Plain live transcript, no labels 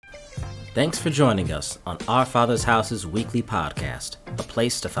Thanks for joining us on Our Father's House's weekly podcast, A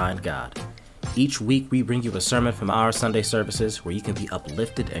Place to Find God. Each week we bring you a sermon from our Sunday services where you can be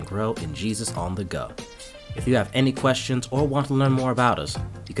uplifted and grow in Jesus on the go. If you have any questions or want to learn more about us,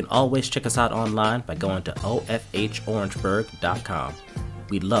 you can always check us out online by going to ofhorangeburg.com.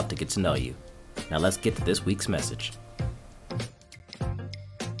 We'd love to get to know you. Now let's get to this week's message.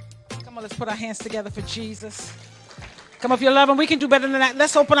 Come on, let's put our hands together for Jesus. Come on, if you love him, we can do better than that.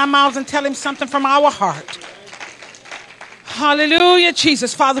 Let's open our mouths and tell him something from our heart. Hallelujah,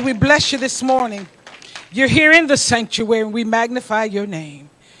 Jesus. Father, we bless you this morning. You're here in the sanctuary, and we magnify your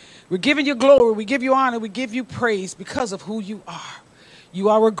name. We're giving you glory, we give you honor, we give you praise because of who you are. You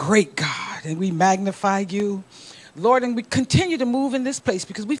are a great God, and we magnify you. Lord, and we continue to move in this place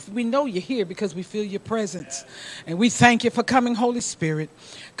because we know you're here because we feel your presence. And we thank you for coming, Holy Spirit.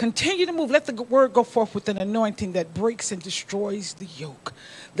 Continue to move. Let the word go forth with an anointing that breaks and destroys the yoke.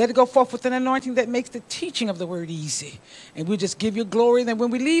 Let it go forth with an anointing that makes the teaching of the word easy. And we just give you glory. That when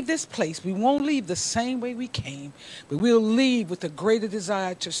we leave this place, we won't leave the same way we came, but we'll leave with a greater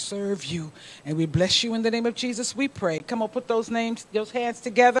desire to serve you. And we bless you in the name of Jesus, we pray. Come on, put those hands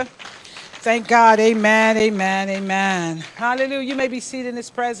together. Thank God. Amen, amen, amen. Hallelujah. You may be seated in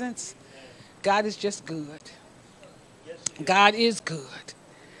his presence. God is just good. God is good.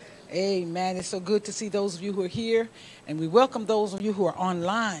 Amen. It's so good to see those of you who are here, and we welcome those of you who are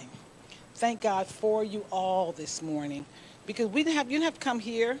online. Thank God for you all this morning, because you didn't have to come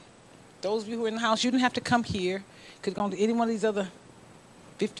here. Those of you who are in the house, you didn't have to come here. You could go to any one of these other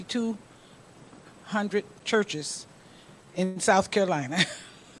 5,200 churches in South Carolina.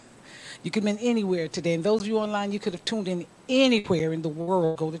 You could have been anywhere today. And those of you online, you could have tuned in anywhere in the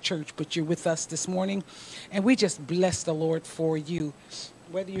world, go to church, but you're with us this morning. And we just bless the Lord for you.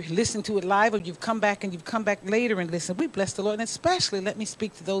 Whether you listen to it live or you've come back later and listen, we bless the Lord. And especially, let me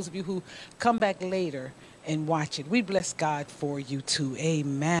speak to those of you who come back later and watch it. We bless God for you too.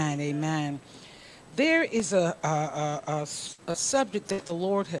 Amen, amen. There is a subject that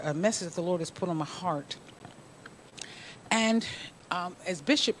a message that the Lord has put on my heart. And as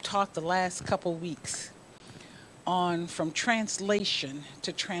Bishop taught the last couple weeks from translation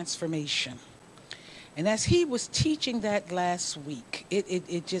to transformation, and as he was teaching that last week,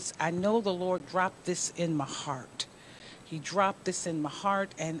 I know the Lord dropped this in my heart. He dropped this in my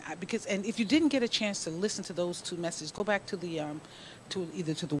heart, and if you didn't get a chance to listen to those two messages, go back to the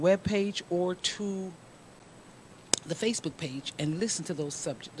either to the web page or to the Facebook page and listen to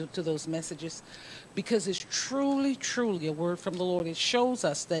those messages, because it's truly, truly a word from the Lord. It shows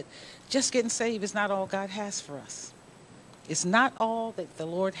us that just getting saved is not all God has for us. It's not all that the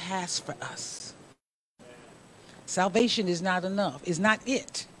Lord has for us. Salvation is not enough. It's not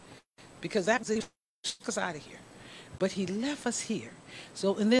it, because that was took us out of here. But he left us here.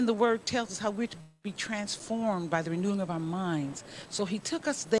 So, and then the word tells us how we're to be transformed by the renewing of our minds. So he took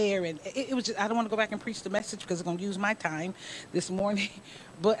us there, and it was just, I don't want to go back and preach the message because it's going to use my time this morning.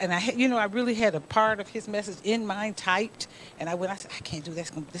 I really had a part of his message in mind typed, and I said, I can't do that.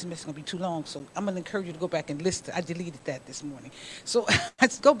 This message is going to be too long. So I'm going to encourage you to go back and listen. I deleted that this morning. So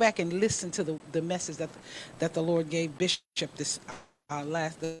let's go back and listen to the message that the Lord gave Bishop the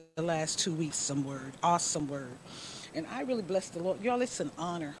last 2 weeks. Some word, awesome word. And I really bless the Lord. Y'all, it's an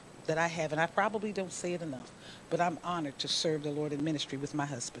honor that I have, and I probably don't say it enough, but I'm honored to serve the Lord in ministry with my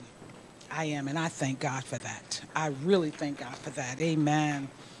husband. I am, and I thank God for that. I really thank God for that. Amen.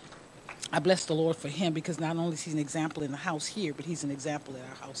 I bless the Lord for him, because not only is he an example in the house here, but he's an example at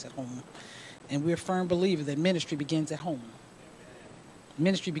our house at home. And we're a firm believer that ministry begins at home.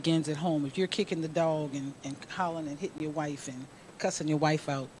 Ministry begins at home. If you're kicking the dog and hollering and hitting your wife and cussing your wife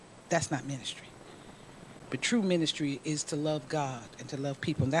out, that's not ministry. But true ministry is to love God and to love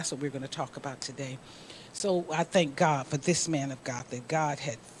people. And that's what we're going to talk about today. So I thank God for this man of God, that God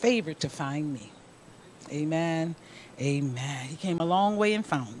had favored to find me. Amen. Amen. He came a long way and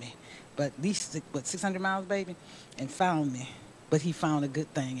found me. But at least, 600 miles, baby? And found me. But he found a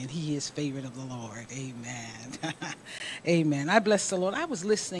good thing, and he is favored of the Lord. Amen. Amen. I bless the Lord. I was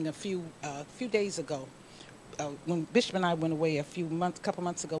listening a few days ago. When Bishop and I went away a couple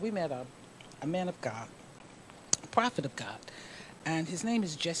months ago, we met a man of God, prophet of God, and his name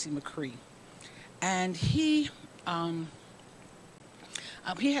is Jesse McCree, and he had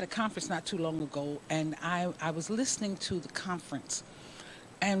a conference not too long ago, and I was listening to the conference,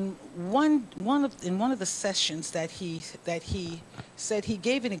 and in one of the sessions that he said, he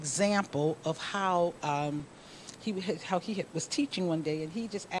gave an example of how he was teaching one day, and he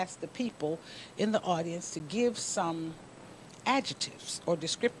just asked the people in the audience to give some adjectives or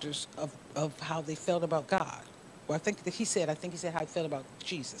descriptors of how they felt about God. Or I think he said how he felt about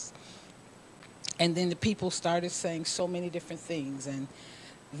Jesus. And then the people started saying so many different things. And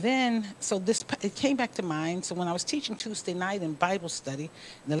then, it came back to mind. So when I was teaching Tuesday night in Bible study,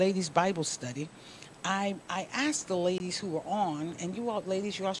 in the ladies' Bible study, I asked the ladies who were on, and you all,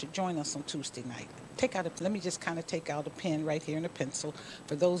 ladies, you all should join us on Tuesday night. Let me just kind of take out a pen right here and a pencil.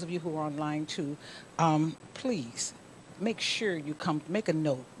 For those of you who are online too, please make sure you come, make a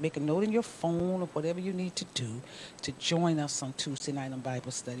note in your phone or whatever you need to do to join us on Tuesday night on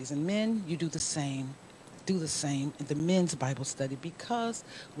Bible studies. And men, you do the same in the men's Bible study, because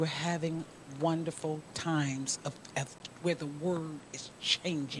we're having wonderful times of where the word is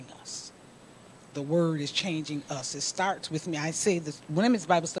changing us. The word is changing us. It starts with me. I say this women's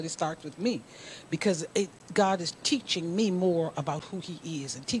Bible study starts with me, because God is teaching me more about who he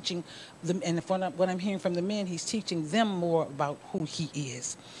is, and teaching them. And what I'm hearing from the men, he's teaching them more about who he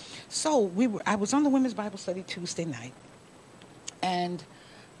is. So I was on the women's Bible study Tuesday night, and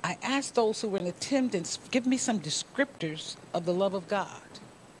I asked those who were in attendance, give me some descriptors of the love of God.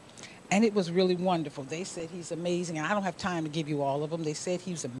 And it was really wonderful. They said he's amazing. And I don't have time to give you all of them. They said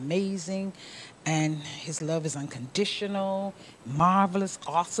he's amazing, and his love is unconditional, marvelous,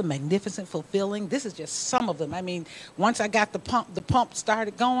 awesome, magnificent, fulfilling. This is just some of them. I mean, once I got the pump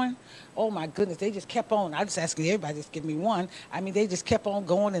started going, oh my goodness, they just kept on. I just asking everybody just give me one. I mean, they just kept on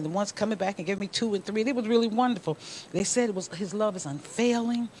going, and the ones coming back and giving me 2 and 3. It was really wonderful. They said his love is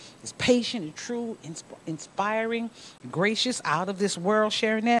unfailing, is patient and true, inspiring, gracious, out of this world,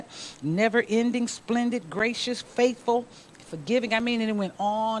 sharing that, never ending, splendid, gracious, faithful, forgiving. I mean, and it went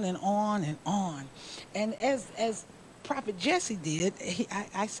on and on and on. And as Prophet Jesse did,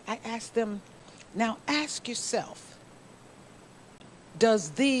 I asked them, now ask yourself, does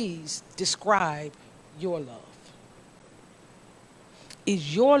these describe your love?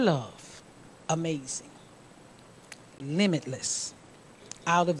 Is your love amazing, limitless,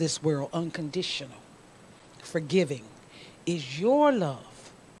 out of this world, unconditional, forgiving? Is your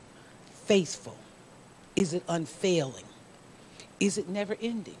love faithful? Is it unfailing? Is it never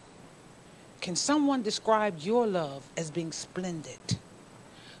ending? Can someone describe your love as being splendid?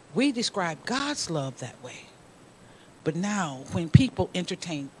 We describe God's love that way. But now, when people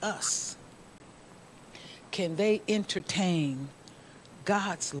entertain us, can they entertain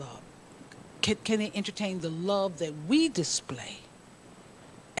God's love? Can they entertain the love that we display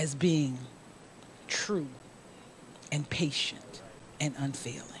as being true and patient and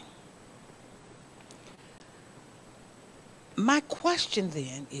unfailing? My question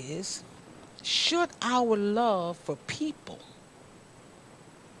then is, should our love for people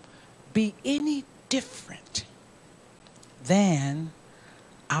be any different than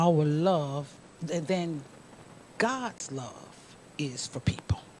than God's love is for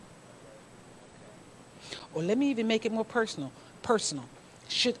people? Or let me even make it more personal.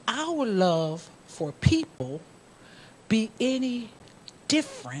 Should our love for people be any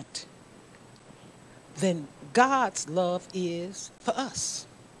different than God's love is for us?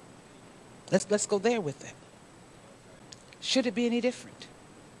 Let's go there with it. Should it be any different?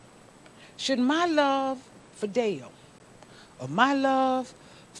 Should my love for Dale or my love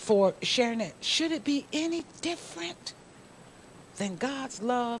for Sharonette, should it be any different than God's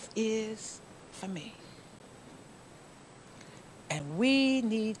love is for me? And we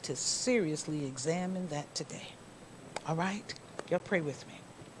need to seriously examine that today. All right? Y'all pray with me.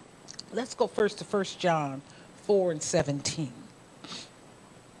 Let's go first to 1 John 4 and 17.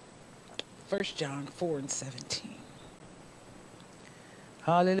 1 John 4 and 17.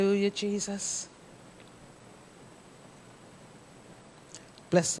 Hallelujah, Jesus.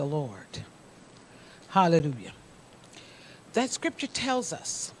 Bless the Lord. Hallelujah. That scripture tells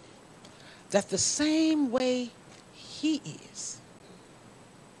us that the same way he is,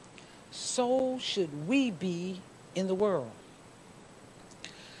 so should we be in the world.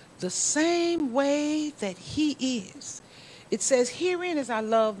 The same way that he is. It says, herein is our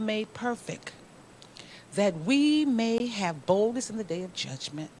love made perfect, that we may have boldness in the day of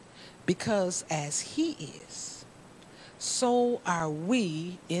judgment, because as he is, so are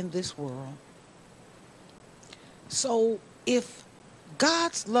we in this world. So if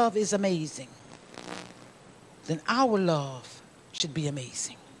God's love is amazing, then our love should be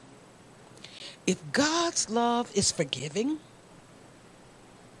amazing. If God's love is forgiving,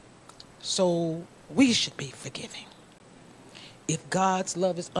 so we should be forgiving. If God's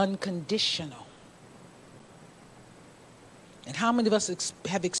love is unconditional, and how many of us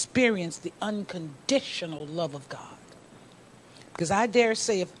have experienced the unconditional love of God? Because I dare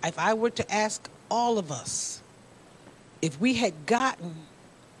say, if I were to ask all of us, if we had gotten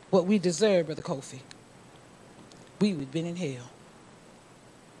what we deserve, Brother Kofi, we would have been in hell.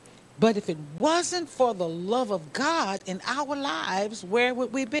 But if it wasn't for the love of God in our lives, where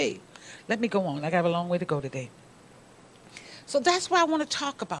would we be? Let me go on. I got a long way to go today. So that's what I want to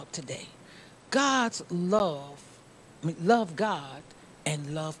talk about today. God's love. Love God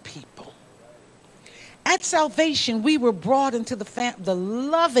and love people. At salvation, we were brought into the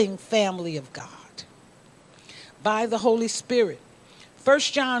loving family of God by the Holy Spirit. 1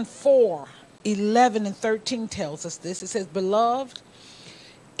 John 4:11 and 13 tells us this. It says, "Beloved,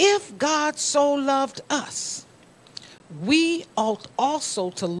 if God so loved us, we ought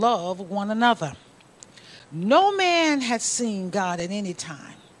also to love one another. No man has seen God at any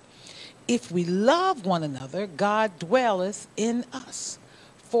time. If we love one another, God dwelleth in us,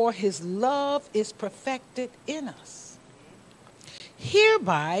 for his love is perfected in us.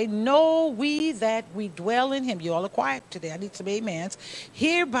 Hereby know we that we dwell in him." You all are quiet today. I need some amens.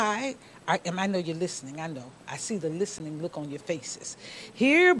 Hereby, I know you're listening. I know. I see the listening look on your faces.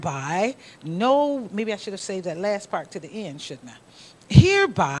 Hereby know, maybe I should have saved that last part to the end, shouldn't I?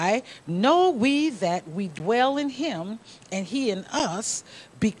 Hereby know we that we dwell in him and he in us,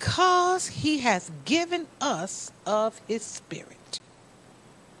 because he has given us of his Spirit.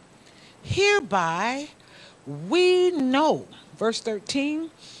 Hereby we know, verse 13,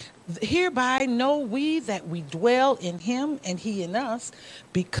 hereby know we that we dwell in him and he in us,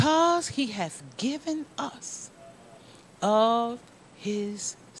 because he hath given us of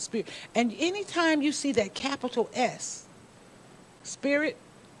his Spirit. And anytime you see that capital S, Spirit,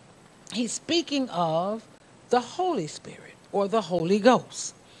 he's speaking of the Holy Spirit or the Holy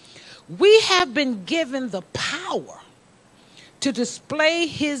Ghost. We have been given the power to display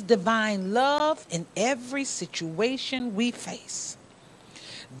his divine love in every situation we face.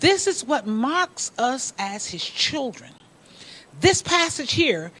 This is what marks us as his children. This passage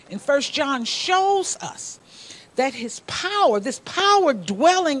here in 1 John shows us that his power, this power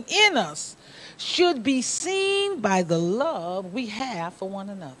dwelling in us, should be seen by the love we have for one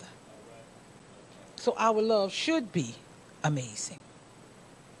another. So our love should be amazing.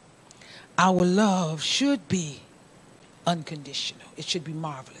 Our love should be unconditional. It should be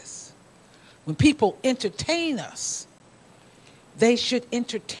marvelous. When people entertain us, they should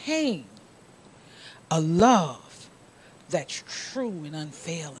entertain a love that's true and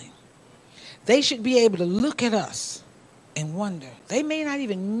unfailing. They should be able to look at us and wonder. They may not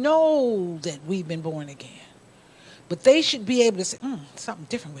even know that we've been born again, but they should be able to say, something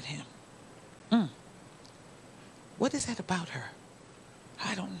different with him. What is that about her?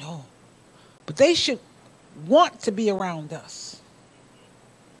 I don't know. But they should want to be around us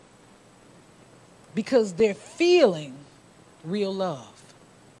because they're feeling real love.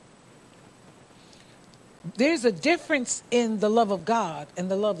 There's a difference in the love of God and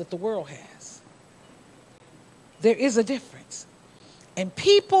the love that the world has. There is a difference. And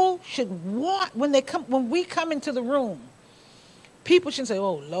people should want, when we come into the room, people shouldn't say,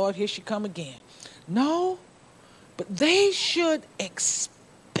 "Oh Lord, here she come again." No, but they should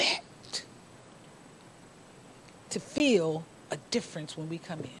expect to feel a difference when we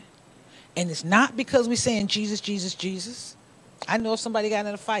come in. And it's not because we're saying Jesus, Jesus, Jesus. I know somebody got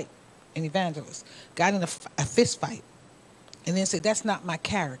in a fight, an evangelist, got in a fist fight, and then said, "That's not my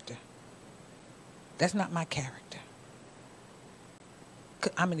character. That's not my character.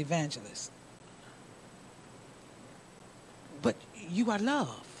 I'm an evangelist." But you are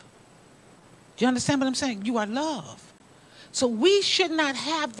love. Do you understand what I'm saying? You are love. So we should not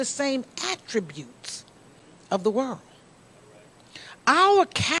have the same attributes of the world. Our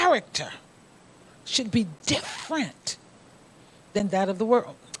character should be different than that of the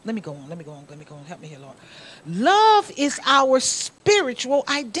world. Let me go on. Help me here, Lord. Love is our spiritual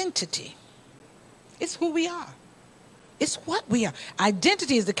identity. It's who we are. It's what we are.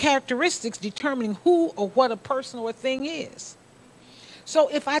 Identity is the characteristics determining who or what a person or a thing is. So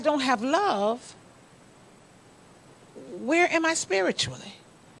if I don't have love, where am I spiritually?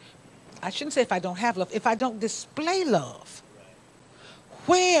 I shouldn't say if I don't have love. If I don't display love,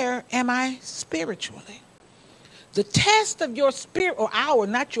 where am I spiritually? The test of your spirit, or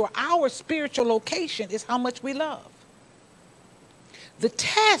our spiritual location is how much we love. The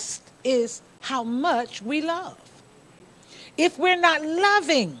test is how much we love. If we're not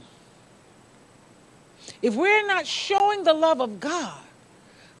loving, if we're not showing the love of God,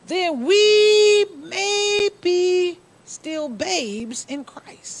 then we may be still babes in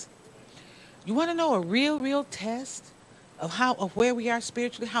Christ. You want to know a real test of where we are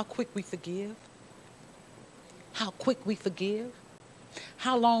spiritually? How quick we forgive. How quick we forgive.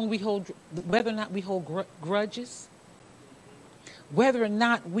 How long we hold, whether or not we hold grudges. Whether or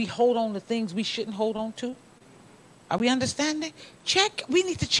not we hold on to things we shouldn't hold on to. Are we understanding? We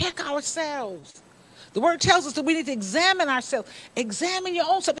need to check ourselves. The word tells us that we need to examine ourselves. Examine your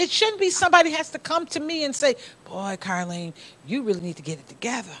own self. It shouldn't be somebody has to come to me and say, boy, Carleen, you really need to get it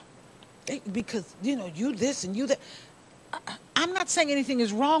together. Because, you this and you that. I'm not saying anything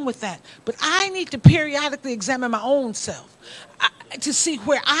is wrong with that, but I need to periodically examine my own self to see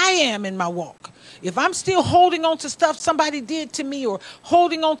where I am in my walk. If I'm still holding on to stuff somebody did to me, or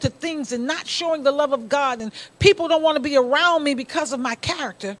holding on to things and not showing the love of God, and people don't want to be around me because of my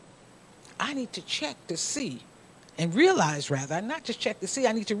character, I need to check to see and realize, rather, not just check to see,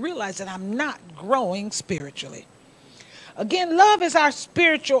 I need to realize that I'm not growing spiritually. Again, love is our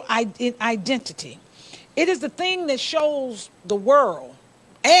spiritual identity. It is the thing that shows the world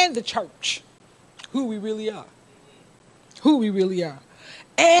and the church who we really are. Who we really are.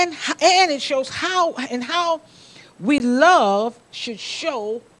 And it shows how we love should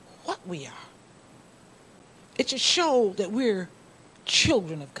show what we are. It should show that we're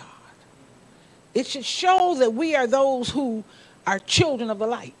children of God. It should show that we are those who are children of the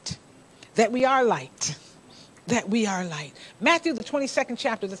light. That we are light. That we are light. Matthew, the 22nd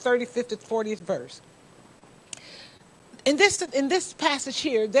chapter, the 35th to 40th verse. In this passage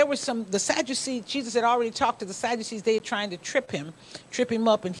here, there were the Sadducees. Jesus had already talked to the Sadducees. They had trying to trip him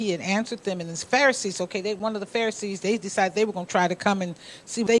up, and he had answered them. And the Pharisees, one of the Pharisees, they decided they were going to try to come and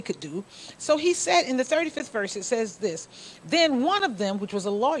see what they could do. So he said in the 35th verse, it says this: Then one of them, which was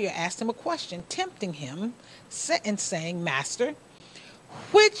a lawyer, asked him a question, tempting him, and saying, Master,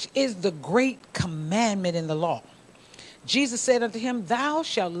 which is the great commandment in the law? Jesus said unto him, Thou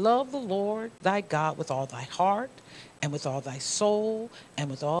shalt love the Lord thy God with all thy heart, and with all thy soul, and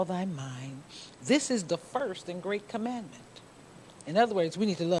with all thy mind. This is the first and great commandment. In other words, we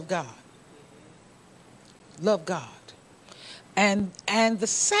need to love God. Love God. And the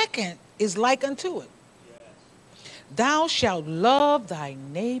second is like unto it. Thou shalt love thy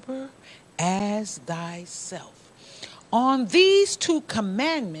neighbor as thyself. On these two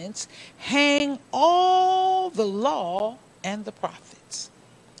commandments hang all the law and the prophets.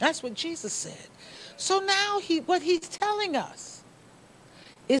 That's what Jesus said. So now what he's telling us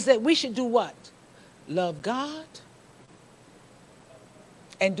is that we should do what? Love God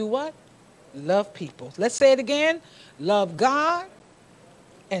and do what? Love people. Let's say it again. Love God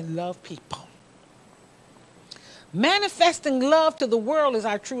and love people. Manifesting love to the world is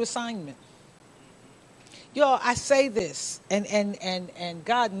our true assignment. Y'all, I say this, and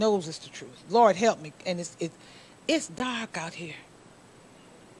God knows it's the truth. Lord, help me. And it's dark out here.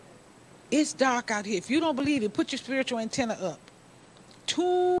 It's dark out here. If you don't believe it, put your spiritual antenna up.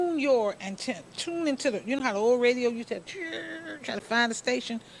 Tune your antenna. Tune into you know how the old radio used to try to find a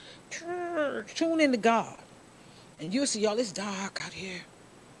station? Tune into God. And you'll see, y'all, it's dark out here.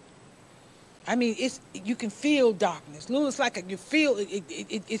 I mean, you can feel darkness. It's like you feel it.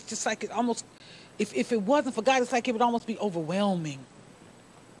 It's just like it almost, if it wasn't for God, it's like it would almost be overwhelming.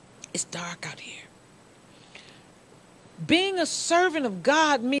 It's dark out here. Being a servant of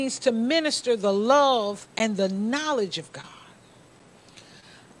God means to minister the love and the knowledge of God.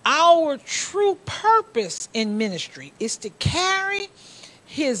 Our true purpose in ministry is to carry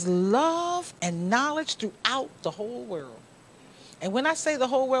his love and knowledge throughout the whole world. And when I say the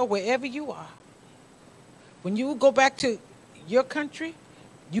whole world, wherever you are, when you go back to your country,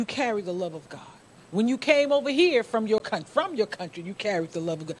 you carry the love of God. When you came over here from your country, you carried the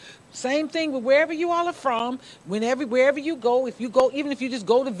love of God. Same thing with wherever you all are from. Wherever you go, even if you just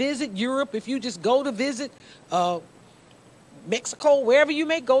go to visit Europe, if you just go to visit Mexico, wherever you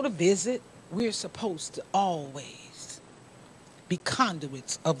may go to visit, we're supposed to always be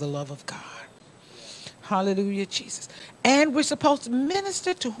conduits of the love of God. Hallelujah, Jesus. And we're supposed to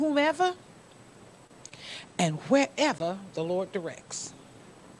minister to whomever and wherever the Lord directs,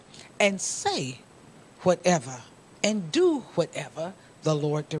 and say whatever and do whatever the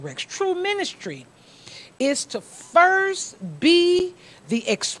Lord directs. True ministry is to first be the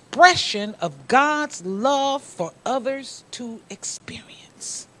expression of God's love for others to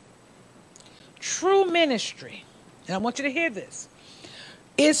experience. True ministry, and I want you to hear this,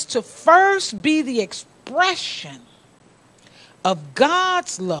 is to first be the expression of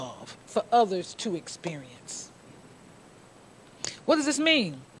God's love for others to experience. What does this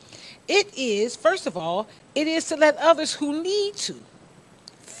mean? It is, first of all, it is to let others who need to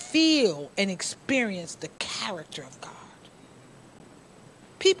feel and experience the character of God.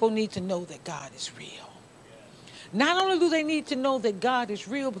 People need to know that God is real. Not only do they need to know that God is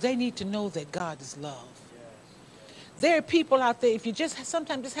real, but they need to know that God is love. There are people out there, if you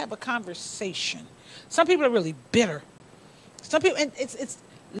sometimes just have a conversation. Some people are really bitter. Some people, and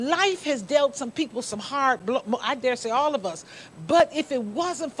Life has dealt some people some hard blow. I dare say all of us. But if it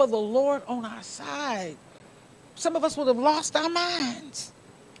wasn't for the Lord on our side, some of us would have lost our minds.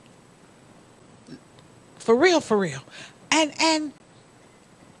 For real, for real.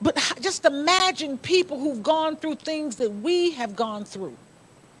 But just imagine people who've gone through things that we have gone through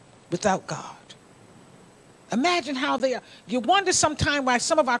without God. Imagine how they are. You wonder sometimes why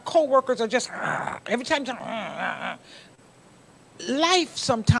some of our co-workers are just, every time, life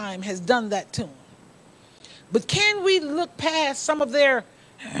sometime has done that to them. But can we look past some of their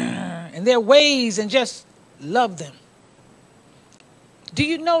and their ways and just love them? Do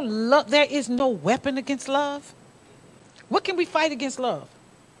you know love, there is no weapon against love? What can we fight against love?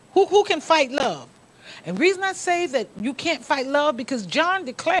 Who can fight love? And the reason I say that you can't fight love, because John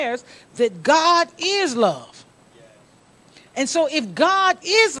declares that God is love. And so if God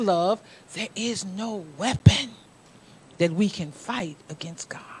is love, there is no weapon that we can fight against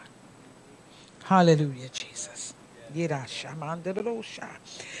God. Hallelujah, Jesus. It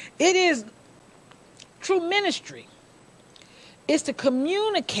is true ministry is to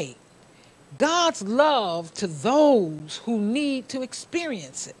communicate God's love to those who need to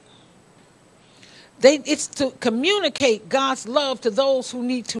experience it. It's to communicate God's love to those who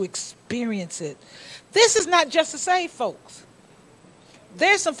need to experience it. This is not just to save folks.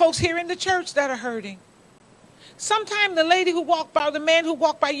 There's some folks here in the church that are hurting. Sometimes the lady who walked by, or the man who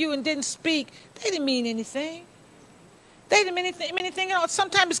walked by you and didn't speak, they didn't mean anything. They didn't mean anything at all.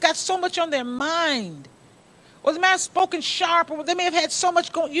 Sometimes it's got so much on their mind. Or the man spoken sharp, or they may have had so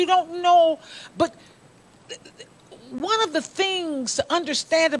much going, you don't know. But one of the things to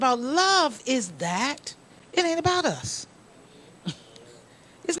understand about love is that it ain't about us.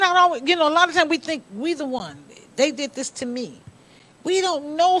 It's not always, a lot of times we think we the one. They did this to me. We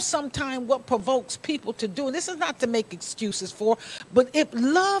don't know sometimes what provokes people to do. And this is not to make excuses for, but if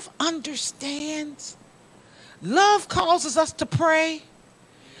love understands, love causes us to pray.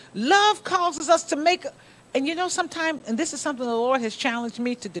 Love causes us to make, and sometimes, and this is something the Lord has challenged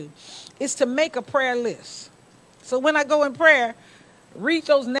me to do, is to make a prayer list. So when I go in prayer, read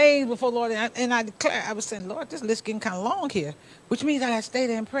those names before the Lord, and I declare, I was saying, Lord, this list getting kind of long here, which means I got to stay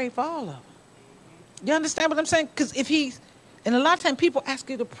there and pray for all of them. You understand what I'm saying? Because and a lot of times people ask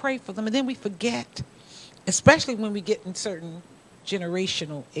you to pray for them, and then we forget, especially when we get in certain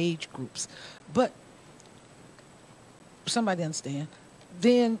generational age groups. But somebody understand,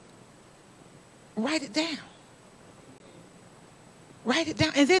 then write it down. Write it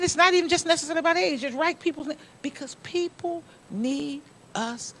down. And then it's not even just necessarily about age. Just write people's names, because people need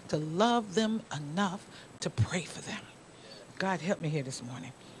us to love them enough to pray for them. God help me here this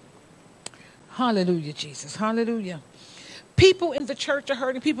morning. Hallelujah, Jesus. Hallelujah. People in the church are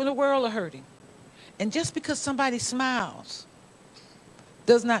hurting. People in the world are hurting. And just because somebody smiles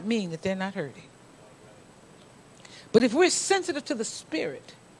does not mean that they're not hurting. But if we're sensitive to the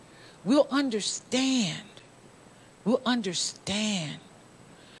Spirit, we'll understand. We'll understand.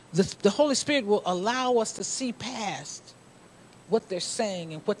 The Holy Spirit will allow us to see past what they're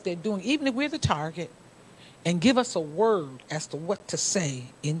saying and what they're doing, even if we're the target, and give us a word as to what to say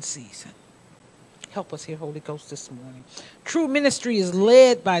in season. Help us here, Holy Ghost, this morning. True ministry is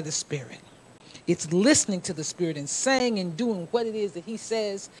led by the Spirit. It's listening to the Spirit and saying and doing what it is that He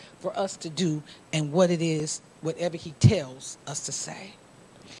says for us to do, and what it is, whatever He tells us to say.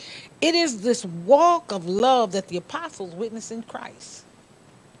 It is this walk of love that the apostles witnessed in Christ.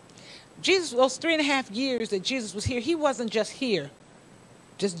 Jesus, those 3.5 years that Jesus was here, He wasn't just here,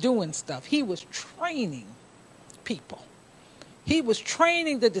 just doing stuff. He was training people. He was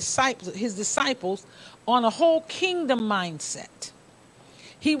training His disciples on a whole kingdom mindset.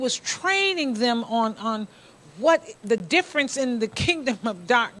 He was training them on what the difference in the kingdom of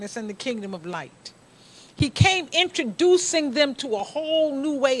darkness and the kingdom of light. He came introducing them to a whole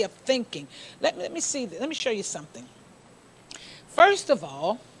new way of thinking. Let me show you something. First of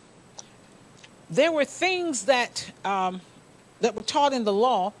all, there were things that were taught in the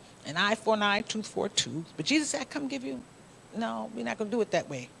law, an eye for an eye, tooth for a tooth. But Jesus said, come give you. No, we're not going to do it that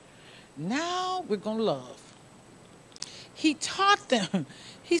way. Now we're going to love. He taught them.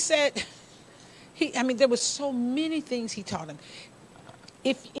 He said, there were so many things He taught them.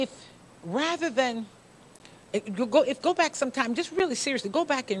 If rather than, go back sometime, just really seriously, go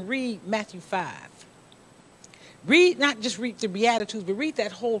back and read Matthew 5. Not just read the Beatitudes, but read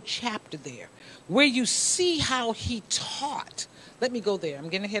that whole chapter there, where you see how He taught. Let me go there. I'm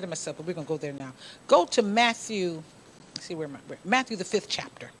getting ahead of myself, but we're going to go there now. Go to Matthew. See where Matthew, the 5th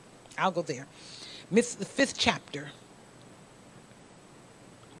chapter. I'll go there. The 5th chapter.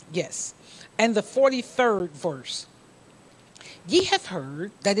 Yes. And the 43rd verse. Ye have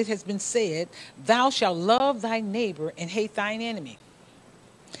heard that it has been said, thou shalt love thy neighbor and hate thine enemy.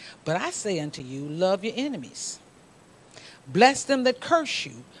 But I say unto you, love your enemies. Bless them that curse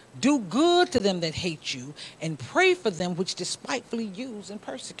you. Do good to them that hate you, and pray for them which despitefully use and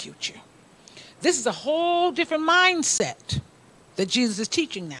persecute you. This is a whole different mindset that Jesus is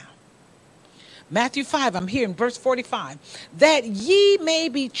teaching now. Matthew 5, I'm here in verse 45. That ye may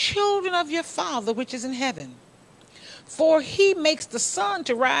be children of your Father which is in heaven. For he makes the sun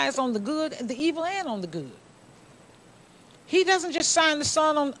to rise on the good and the evil and on the good. He doesn't just shine the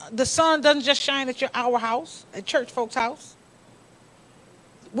sun doesn't just shine at our house, at church folks' house.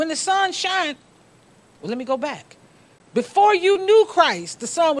 When the sun shines, well, let me go back. Before you knew Christ, the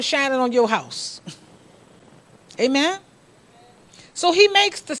sun was shining on your house. Amen? So he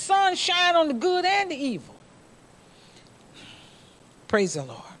makes the sun shine on the good and the evil. Praise the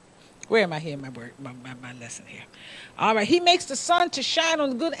Lord. Where am I here in my lesson here? All right, he makes the sun to shine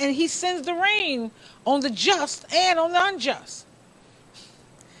on the good, and he sends the rain on the just and on the unjust.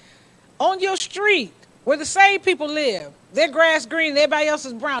 On your street, where the saved people live, their grass green and everybody else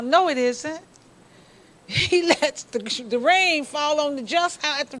is brown. No, it isn't. He lets the rain fall on the just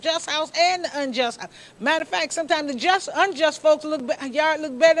house, at the just house and the unjust house. Matter of fact, sometimes the unjust folks yard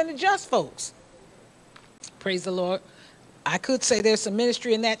look better than the just folks. Praise the Lord. I could say there's some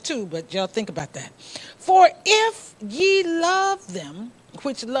ministry in that too, but y'all think about that. For if ye love them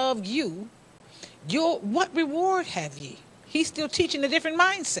which love you, what reward have ye? He's still teaching a different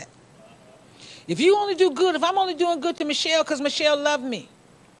mindset. If you only do good, if I'm only doing good to Michelle because Michelle loved me,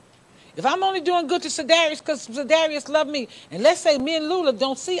 if I'm only doing good to Cedarius because Cedarius loved me, and let's say me and Lula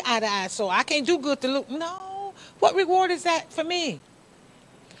don't see eye to eye, so I can't do good to Lula. No, what reward is that for me?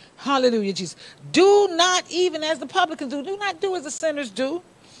 Hallelujah, Jesus. Do not even as the publicans do. Do not do as the sinners do.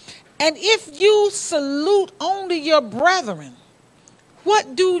 And if you salute only your brethren,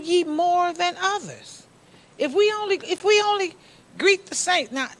 what do ye more than others? If we only greet the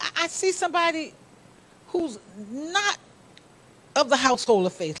saints. Now, I see somebody who's not of the household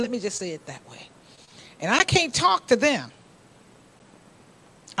of faith. Let me just say it that way. And I can't talk to them.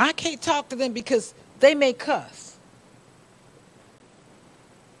 I can't talk to them because they may cuss.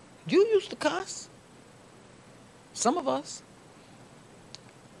 You used to cuss. Some of us.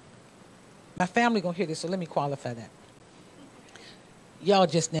 My family gonna hear this, so let me qualify that. Y'all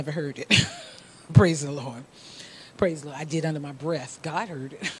just never heard it. Praise the Lord. Praise the Lord. I did under my breath. God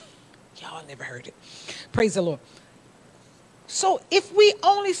heard it. Y'all never heard it. Praise the Lord. So if we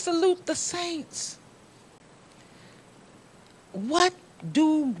only salute the saints, what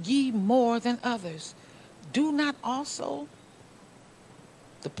do ye more than others? Do not also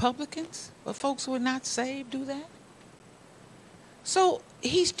the publicans or folks who are not saved do that? So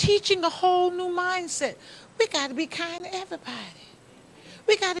he's teaching a whole new mindset. We got to be kind to everybody.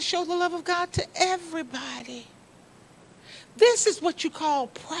 We got to show the love of God to everybody. This is what you call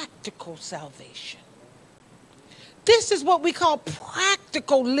practical salvation. This is what we call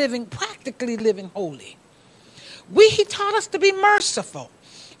practically living holy. He taught us to be merciful.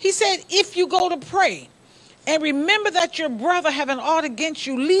 He said, if you go to pray and remember that your brother have an ought against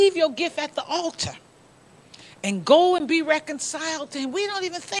you, leave your gift at the altar and go and be reconciled to him. We don't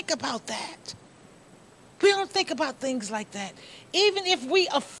even think about that. We don't think about things like that. Even if we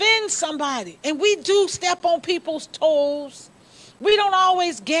offend somebody, and we do step on people's toes, we don't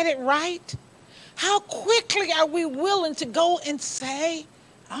always get it right. How quickly are we willing to go and say,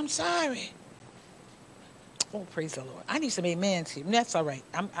 I'm sorry? Oh, praise the Lord. I need some amens here. That's all right.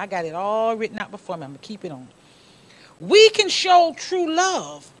 I got it all written out before me. I'm going to keep it on. We can show true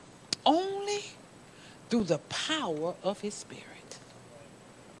love only through the power of his Spirit.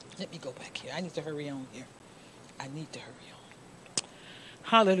 Let me go back here. I need to hurry on here. I need to hurry on.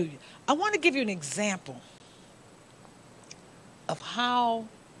 Hallelujah. I want to give you an example of how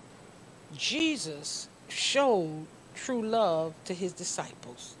Jesus showed true love to his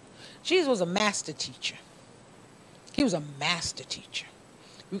disciples. Jesus was a master teacher. He was a master teacher.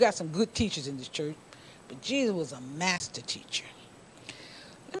 We got some good teachers in this church, but Jesus was a master teacher.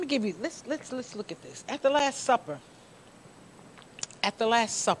 Let me give you, let's look at this. At the Last Supper,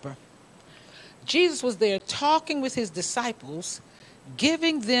 Jesus was there talking with his disciples,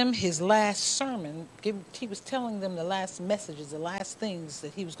 giving them his last sermon. He was telling them the last messages, the last things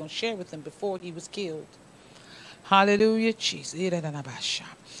that he was going to share with them before he was killed. Hallelujah, Jesus.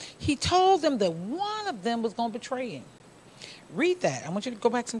 He told them that one of them was going to betray him. Read that. I want you to go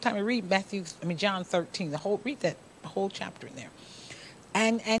back sometime and read John 13. Read that whole chapter in there.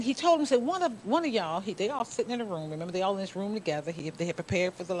 And he told them, said, one of y'all, they all sitting in a room. Remember, they all in this room together. They had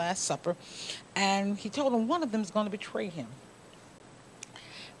prepared for the Last Supper. And he told them one of them is going to betray him.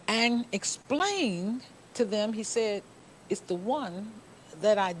 and explained to them, he said, it's the one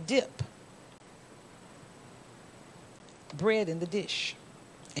that I dip bread in the dish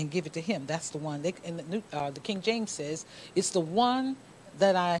and give it to him. That's the one. The King James says, it's the one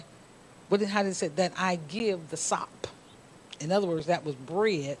that how did it say? That I give the sop. In other words, that was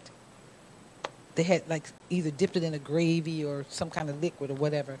bread. They had like either dipped it in a gravy or some kind of liquid or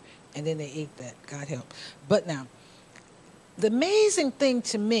whatever, and then they ate that. God help. But now, the amazing thing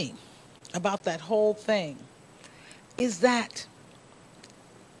to me about that whole thing is that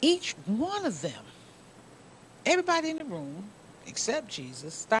each one of them, everybody in the room, except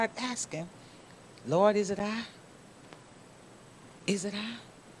Jesus, start asking, Lord, is it I? Is it I?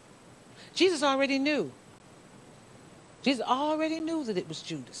 Jesus already knew. Jesus already knew that it was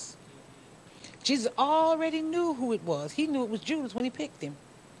Judas. Jesus already knew who it was. He knew it was Judas when he picked him.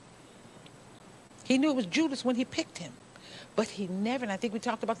 He knew it was Judas when he picked him. But he never, and I think we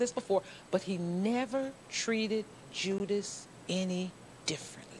talked about this before, but he never treated Judas any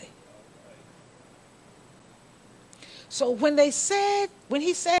differently. So when he says,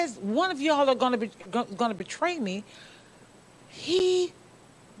 one of y'all are going to betray me,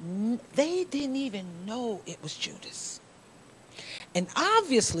 they didn't even know it was Judas. And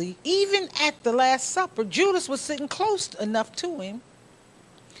obviously, even at the Last Supper, Judas was sitting close enough to him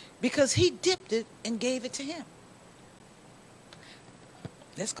because he dipped it and gave it to him.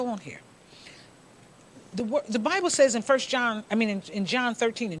 Let's go on here. The Bible says in in John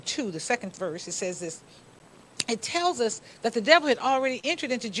 13:2, the second verse, it says this. It tells us that the devil had already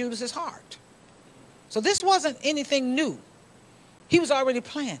entered into Judas's heart. So this wasn't anything new. He was already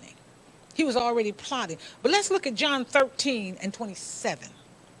planning. He was already plotting. But let's look at John 13:27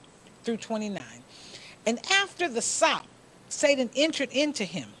 through 29. And after the sop, Satan entered into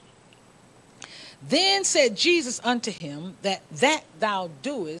him. Then said Jesus unto him, that thou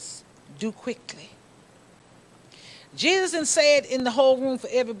doest, do quickly. Jesus said in the whole room for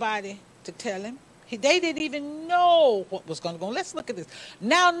everybody to tell him. They didn't even know what was going to go on. Let's look at this.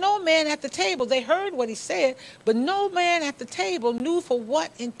 Now no man at the table, they heard what he said, but no man at the table knew for what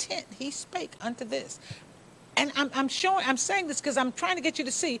intent he spake unto this. And I'm saying this because I'm trying to get you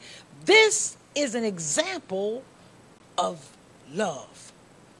to see, this is an example of love.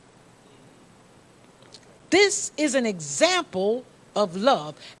 This is an example of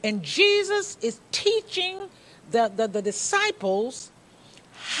love. And Jesus is teaching the disciples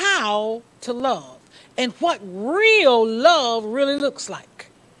how to love and what real love really looks like.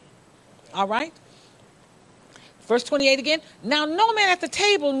 All right? Verse 28 again. Now no man at the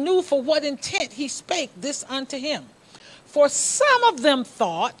table knew for what intent he spake this unto him. For some of them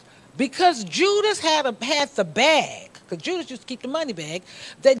thought, because Judas had the bag, because Judas used to keep the money bag,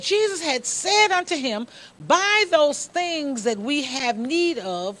 that Jesus had said unto him, buy those things that we have need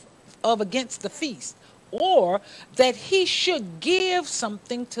of against the feast, or that he should give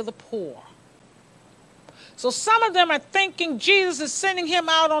something to the poor. So some of them are thinking Jesus is sending him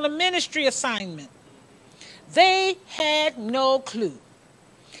out on a ministry assignment. They had no clue.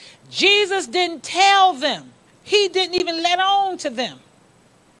 Jesus didn't tell them. He didn't even let on to them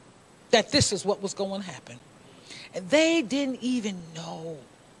that this is what was going to happen. And they didn't even know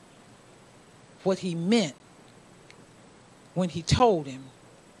what he meant when he told him,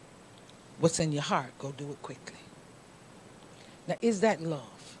 what's in your heart, go do it quickly. Now, is that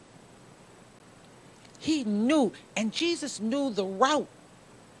love? He knew, and Jesus knew the route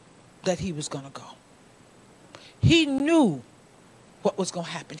that he was going to go. He knew what was going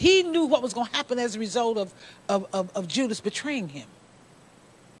to happen. He knew what was going to happen as a result of Judas betraying him.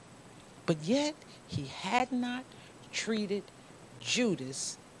 But yet, he had not treated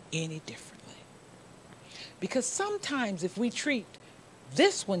Judas any differently. Because sometimes if we treat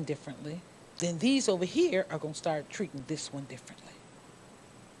this one differently, then these over here are going to start treating this one differently.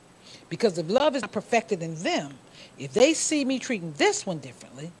 Because if love is not perfected in them, if they see me treating this one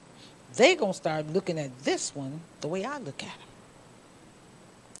differently, they're going to start looking at this one the way I look at him.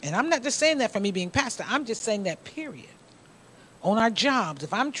 And I'm not just saying that for me being pastor. I'm just saying that period. On our jobs,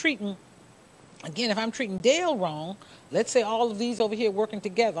 if I'm treating Dale wrong, let's say all of these over here working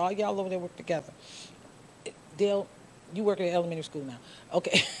together, all y'all over there work together. Dale, you work at elementary school now.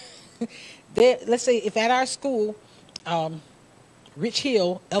 Okay. Let's say if at our school, Rich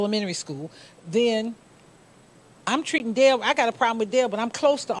Hill Elementary School, then I'm treating Dale, I got a problem with Dale, but I'm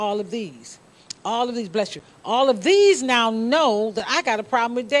close to all of these. All of these, bless you. All of these now know that I got a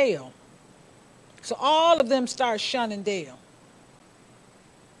problem with Dale. So all of them start shunning Dale.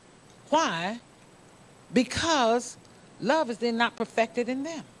 Why? Because love is then not perfected in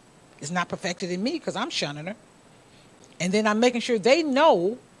them. It's not perfected in me because I'm shunning her. And then I'm making sure they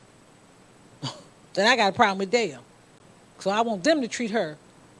know then I got a problem with Dale. So I want them to treat her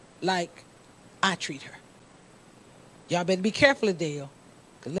like I treat her. Y'all better be careful of Dale.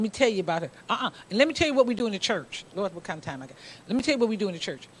 Because let me tell you about her. And let me tell you what we do in the church. Lord, what kind of time I got? Let me tell you what we do in the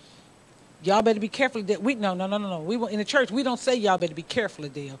church. Y'all better be careful of Dale. No. In the church, we don't say y'all better be careful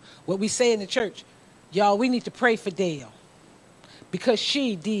of Dale. What we say in the church, y'all, we need to pray for Dale. Because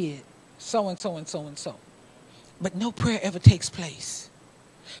she did so and so and so and so. But no prayer ever takes place.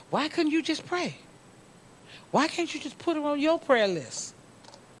 Why couldn't you just pray? Why can't you just put her on your prayer list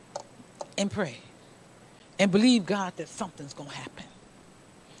and pray and believe God that something's going to happen?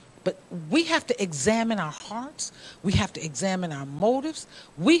 But we have to examine our hearts. We have to examine our motives.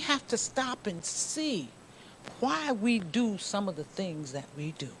 We have to stop and see why we do some of the things that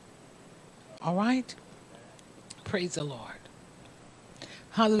we do. All right? Praise the Lord.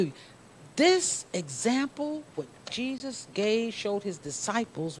 Hallelujah. This example, what Jesus showed his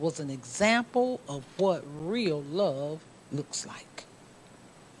disciples, was an example of what real love looks like.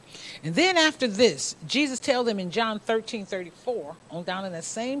 And then after this, Jesus tells them in John 13:34, on down in that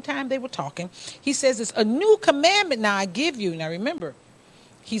same time they were talking, he says, it's a new commandment now I give you. Now remember,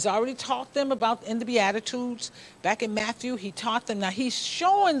 he's already taught them about in the Beatitudes. Back in Matthew, he taught them. Now he's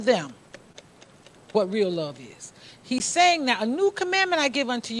showing them what real love is. He's saying now, a new commandment I give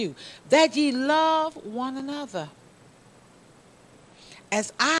unto you, that ye love one another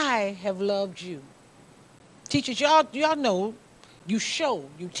as I have loved you. Teachers, y'all know, you show,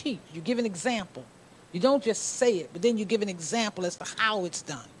 you teach, you give an example. You don't just say it, but then you give an example as to how it's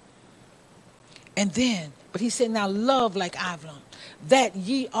done. And then, but he said, now love like I've loved, that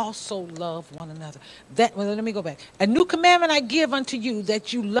ye also love one another. Let me go back. A new commandment I give unto you,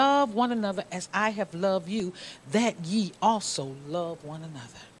 that you love one another as I have loved you, that ye also love one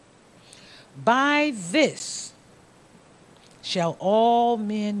another. By this shall all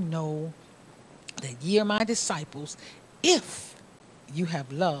men know that ye are my disciples, if you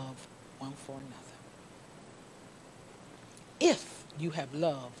have love one for another. If you have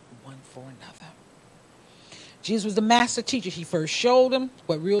love one for another. Jesus was the master teacher. He first showed them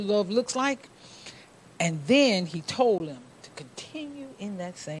what real love looks like, and then he told them to continue in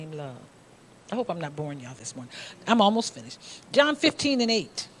that same love. I hope I'm not boring y'all this morning. I'm almost finished. John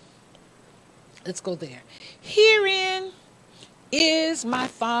 15:8. Let's go there. Herein is my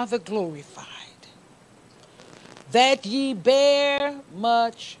Father glorified, that ye bear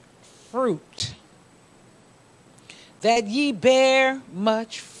much fruit. That ye bear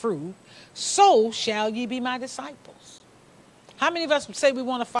much fruit, so shall ye be my disciples. How many of us say we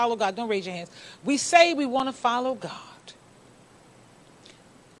want to follow God? Don't raise your hands. We say we want to follow God.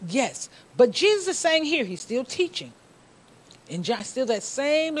 Yes, but Jesus is saying here, he's still teaching. In John, still that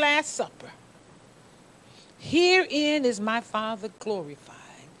same Last Supper. Herein is my Father glorified,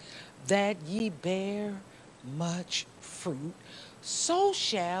 that ye bear much fruit, so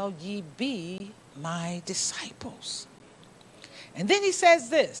shall ye be my disciples. And then he says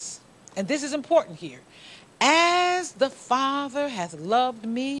this, and this is important here. As the Father hath loved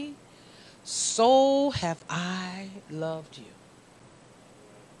me, so have I loved you.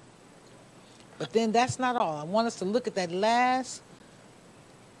 But then that's not all. I want us to look at that last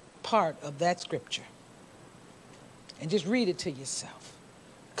part of that scripture and just read it to yourself.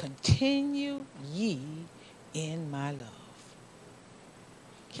 Continue ye in my love.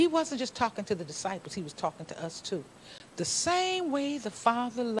 He wasn't just talking to the disciples, he was talking to us too. The same way the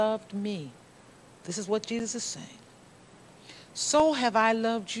Father loved me, this is what Jesus is saying, so have I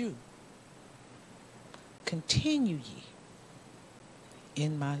loved you. Continue ye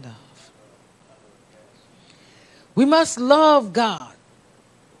in my love. We must love God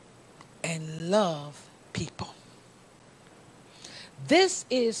and love people. This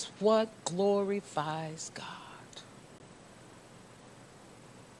is what glorifies God.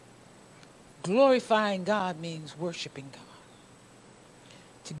 Glorifying God means worshiping God.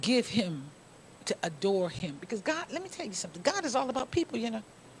 To give him, to adore him. Because God, let me tell you something. God is all about people, you know.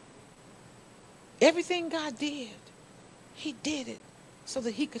 Everything God did, he did it so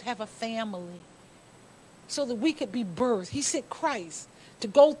that he could have a family. So that we could be birthed. He sent Christ to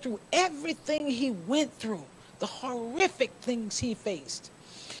go through everything he went through. The horrific things he faced.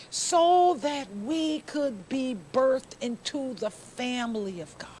 So that we could be birthed into the family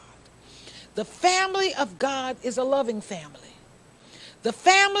of God. The family of God is a loving family. The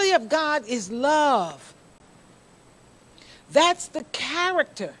family of God is love. That's the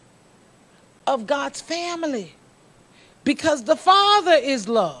character of God's family. Because the Father is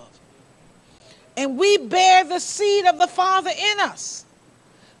love. And we bear the seed of the Father in us.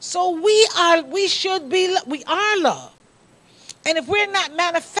 So we are love. And if we're not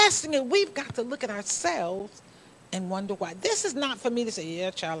manifesting it, we've got to look at ourselves and wonder why. This is not for me to say,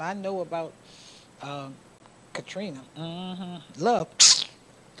 yeah, child, I know about Katrina. Love.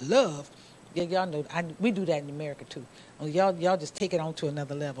 Love. Yeah, y'all know. We do that in America too. Y'all just take it on to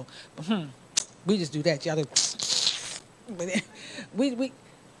another level. But, we just do that. Y'all do. But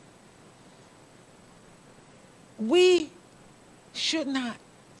we should not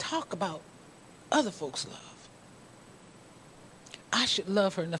talk about other folks' love. I should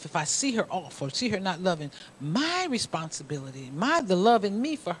love her enough. If I see her off or see her not loving, my responsibility, the love in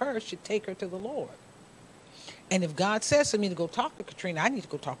me for her should take her to the Lord. And if God says to me to go talk to Katrina, I need to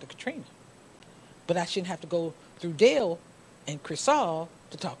go talk to Katrina. But I shouldn't have to go through Dale and Crisal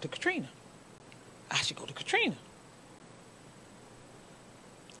to talk to Katrina. I should go to Katrina.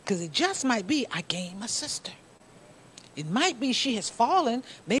 Because it just might be I gained my sister. It might be she has fallen.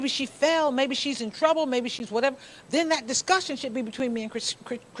 Maybe she fell. Maybe she's in trouble. Maybe she's whatever. Then that discussion should be between me and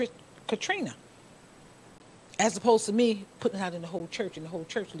Katrina. As opposed to me putting it out in the whole church and the whole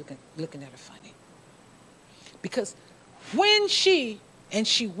church looking at her funny. Because when she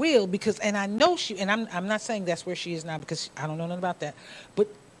will, because, and I know she, and I'm not saying that's where she is now because I don't know nothing about that. But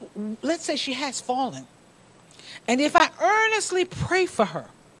let's say she has fallen. And if I earnestly pray for her,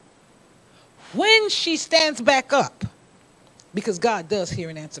 when she stands back up, because God does hear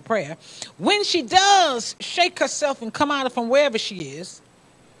and answer prayer, when she does shake herself and come out of from wherever she is,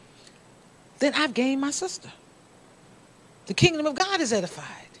 then I've gained my sister. The kingdom of God is edified.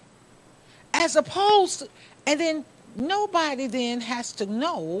 As opposed to, and then nobody then has to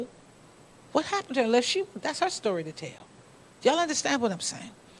know what happened to her unless that's her story to tell. Y'all understand what I'm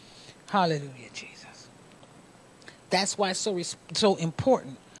saying? Hallelujah, Jesus. That's why it's so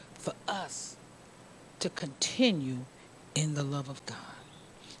important for us to continue in the love of God.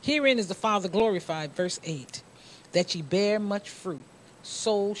 Herein is the Father glorified, verse 8, that ye bear much fruit,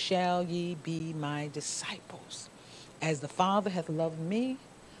 so shall ye be my disciples. As the Father hath loved me,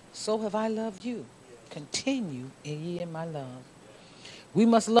 so have I loved you. Continue in ye in my love. We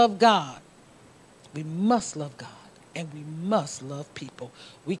must love God. We must love God. And we must love people.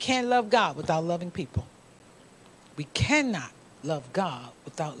 We can't love God without loving people. We cannot love God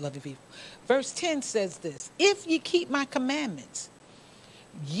without loving people. Verse 10 says this, if ye keep my commandments,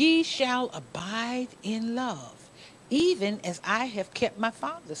 ye shall abide in love, even as I have kept my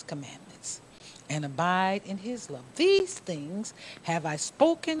Father's commandments and abide in his love. These things have I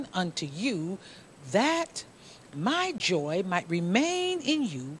spoken unto you, that my joy might remain in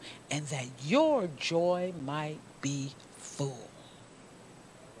you, and that your joy might be full.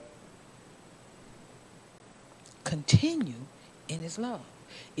 Continue in his love.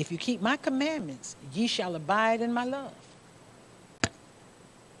 If you keep my commandments, ye shall abide in my love,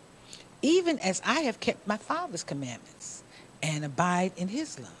 even as I have kept my Father's commandments and abide in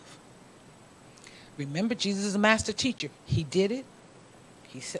his love. Remember, Jesus is a master teacher. He did it.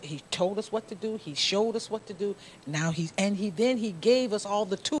 He told us what to do. He showed us what to do. Now he gave us all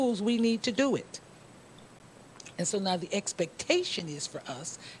the tools we need to do it. And so now the expectation is for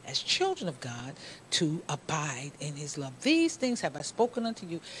us as children of God to abide in his love. These things have I spoken unto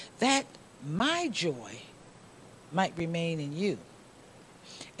you, that my joy might remain in you,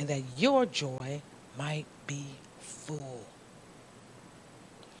 and that your joy might be full.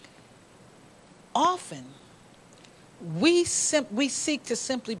 Often, we seek to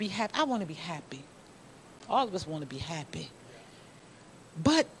simply be happy. I want to be happy. All of us want to be happy.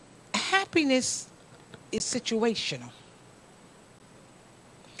 But happiness is situational.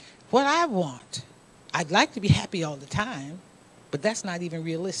 What I want, I'd like to be happy all the time, but that's not even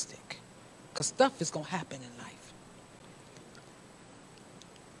realistic, because stuff is going to happen in life.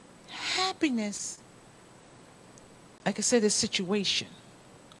 Happiness, like I said, is situation.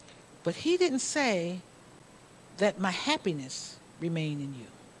 But he didn't say that my happiness remain in you,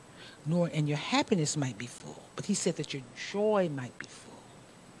 and your happiness might be full, but he said that your joy might be full.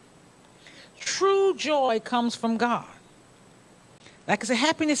 True joy comes from God. Like I said,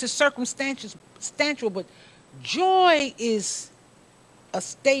 happiness is circumstantial, but joy is a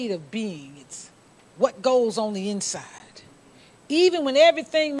state of being. It's what goes on the inside. Even when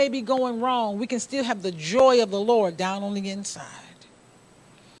everything may be going wrong, we can still have the joy of the Lord down on the inside.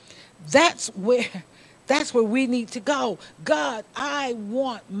 That's where we need to go. God, I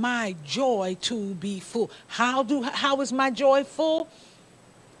want my joy to be full. How is my joy full?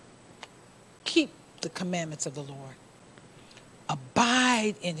 Keep the commandments of the Lord.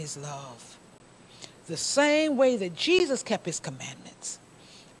 Abide in his love. The same way that Jesus kept his commandments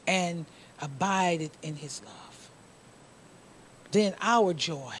and abided in his love. Then our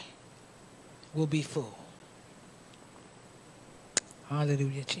joy will be full.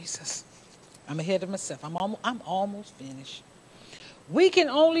 Hallelujah, Jesus. I'm ahead of myself. I'm almost finished. We can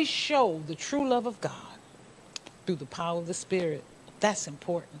only show the true love of God through the power of the Spirit. That's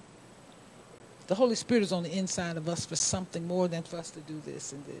important. The Holy Spirit is on the inside of us for something more than for us to do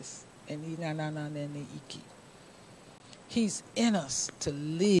this and this. And He's in us to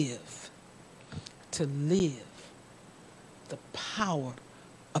live the power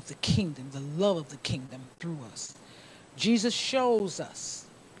of the kingdom, the love of the kingdom through us. Jesus shows us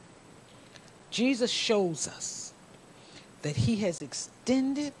that he has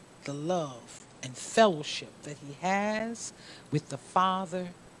extended the love and fellowship that he has with the Father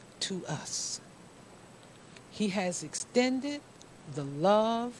to us. He has extended the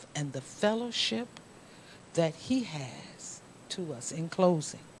love and the fellowship that he has to us. In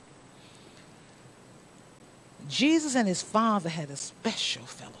closing, Jesus and his Father had a special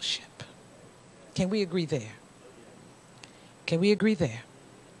fellowship. Can we agree there? Can we agree there?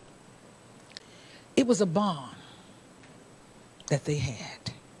 It was a bond that they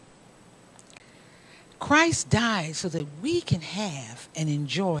had. Christ died so that we can have and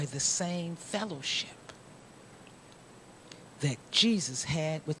enjoy the same fellowship that Jesus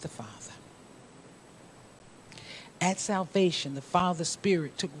had with the Father. At salvation, the Father's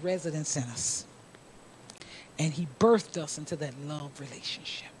Spirit took residence in us, and he birthed us into that love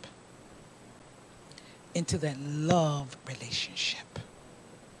relationship.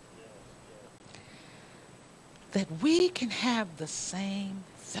 That we can have the same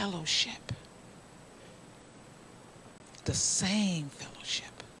fellowship. The same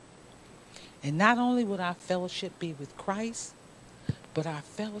fellowship. And not only would our fellowship be with Christ, but our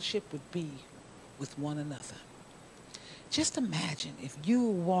fellowship would be with one another. Just imagine if you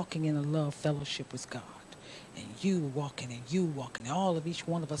were walking in a love fellowship with God, and you walking, and all of each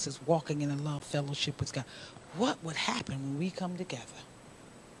one of us is walking in a love fellowship with God. What would happen when we come together?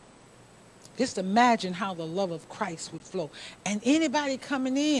 Just imagine how the love of Christ would flow. And anybody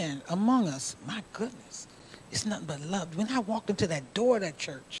coming in among us, my goodness, it's nothing but love. When I walked into that door of that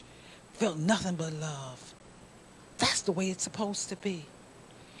church, felt nothing but love. That's the way it's supposed to be.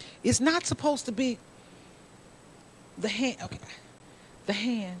 It's not supposed to be the hand, okay, the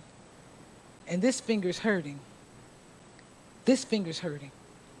hand, and this finger's hurting. This finger's hurting.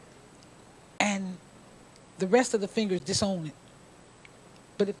 And the rest of the fingers disown it.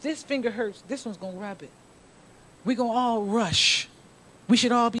 But if this finger hurts, this one's going to rub it. We're going to all rush. We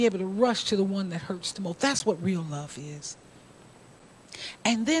should all be able to rush to the one that hurts the most. That's what real love is.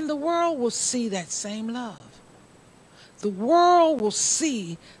 And then the world will see that same love. The world will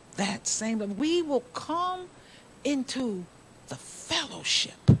see that same love. We will come into the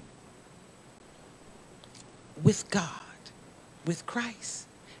fellowship with God, with Christ,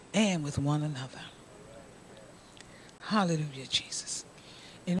 and with one another. Hallelujah, Jesus.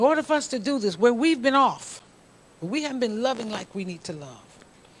 In order for us to do this, where we've been off, where we haven't been loving like we need to love,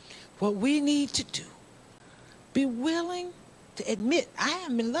 what we need to do, be willing to admit, I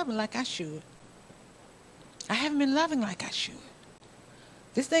haven't been loving like I should. I haven't been loving like I should.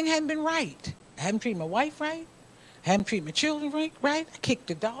 This thing hasn't been right. I haven't treated my wife right. I haven't treated my children right. I kicked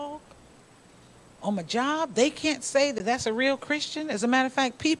the dog. On my job, they can't say that that's a real Christian. As a matter of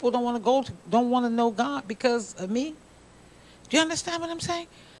fact, people don't want to know God because of me. Do you understand what I'm saying?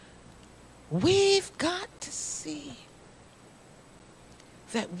 We've got to see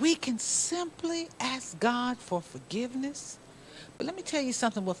that we can simply ask God for forgiveness. But let me tell you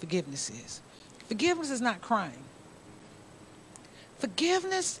something what forgiveness is. Forgiveness is not crying.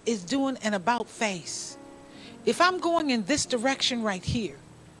 Forgiveness is doing an about face. If I'm going in this direction right here,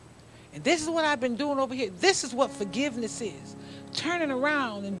 and this is what I've been doing over here, this is what forgiveness is. Turning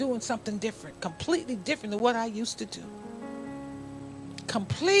around and doing something different, completely different than what I used to do.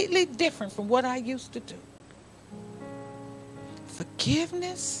 Completely different from what I used to do.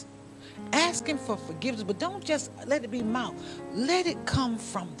 Forgiveness, asking for forgiveness, but don't just let it be mouth. Let it come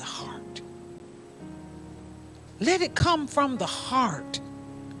from the heart. Let it come from the heart.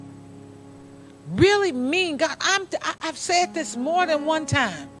 Really mean, God, I've said this more than one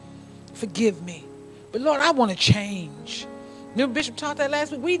time. Forgive me. But Lord, I want to change. Remember Bishop taught that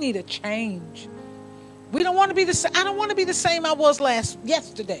last week? We need a change. We don't want to be the same. I don't want to be the same I was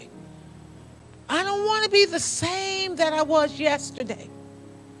yesterday. I don't want to be the same that I was yesterday.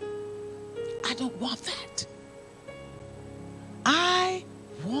 I don't want that. I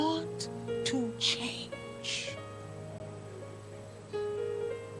want to change.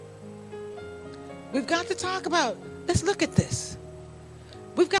 We've got to talk about, let's look at this.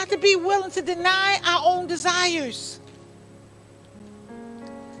 We've got to be willing to deny our own desires.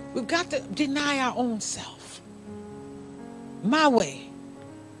 We've got to deny our own self. My way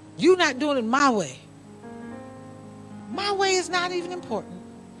You're not doing it my way. My way is not even important.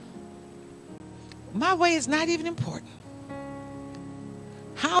 My way is not even important.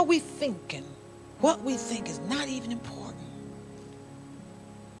 How we think and what we think is not even important.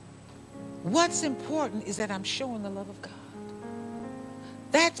 What's important is that I'm showing the love of God.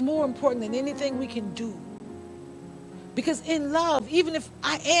 That's more important than anything we can do. Because in love, even if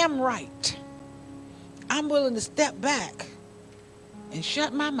I am right, I'm willing to step back and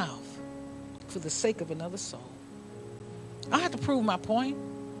shut my mouth for the sake of another soul. I don't have to prove my point,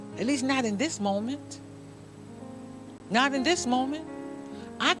 at least not in this moment. Not in this moment.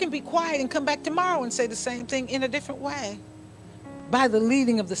 I can be quiet and come back tomorrow and say the same thing in a different way by the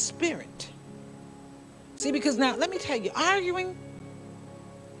leading of the Spirit. See, because now, let me tell you, arguing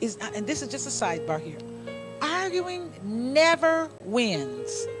is, and this is just a sidebar here, arguing never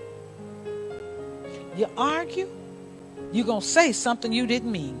wins. You argue, you're going to say something you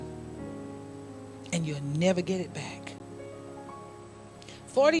didn't mean, and you'll never get it back.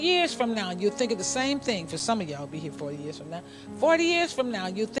 40 years from now, you'll think of the same thing. For some of y'all, will be here 40 years from now. 40 years from now,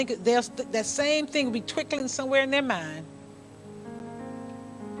 you'll think that same thing will be twinkling somewhere in their mind.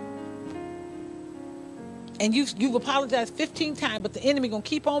 And you've apologized 15 times, but the enemy going to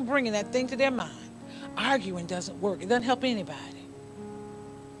keep on bringing that thing to their mind. Arguing doesn't work. It doesn't help anybody.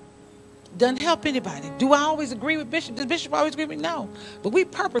 Doesn't help anybody. Do I always agree with Bishop? Does Bishop always agree with me? No. But we're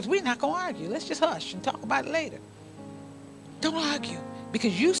not going to argue. Let's just hush and talk about it later. Don't argue.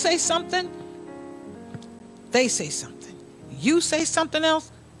 Because you say something, they say something. You say something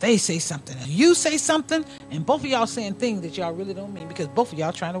else, they say something else. You say something, and both of y'all saying things that y'all really don't mean because both of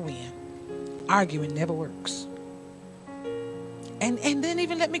y'all trying to win. Arguing never works. And then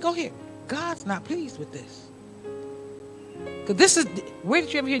even let me go here. God's not pleased with this. Because this is, where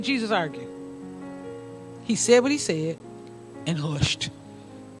did you ever hear Jesus argue? He said what he said and hushed.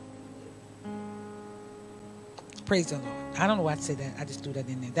 Praise the Lord. I don't know why I said that. I just threw that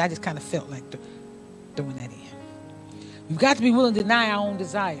in there. I just kind of felt like throwing that in. You've got to be willing to deny our own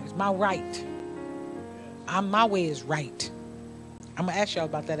desires. My right. My way is right. I'm going to ask y'all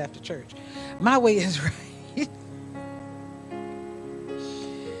about that after church. My way is right.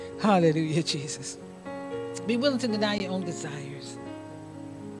 Hallelujah, Jesus. Be willing to deny your own desires.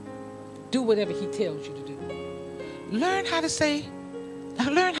 Do whatever he tells you to do. Learn how to say,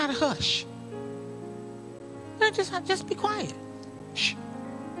 learn how to hush. Learn just be quiet. Shh.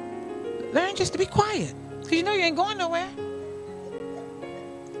 Learn just to be quiet. Because you know you ain't going nowhere.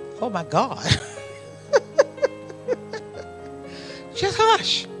 Oh my God. Just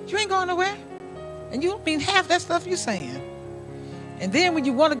hush. You ain't going nowhere. And you don't mean half that stuff you're saying. And then when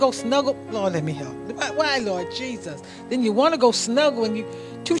you want to go snuggle, Lord, let me help. Why, Lord Jesus? Then you want to go snuggle and you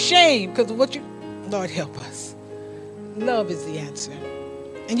too ashamed because of what you, Lord, help us. Love is the answer.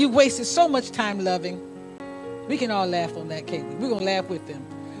 And you wasted so much time loving. We can all laugh on that, can't we? We're going to laugh with them.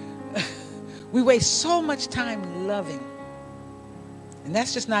 We waste so much time loving. And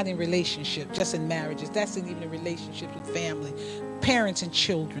that's just not in relationships, just in marriages. That's in even in relationships with family, parents and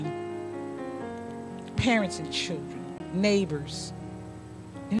children. Parents and children, neighbors.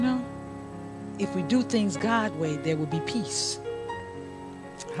 You know, if we do things God's way, there will be peace.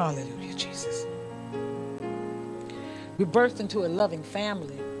 Hallelujah, Jesus. We're birthed into a loving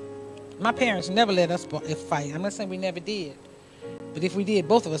family. My parents never let us fight. I'm not saying we never did. But if we did,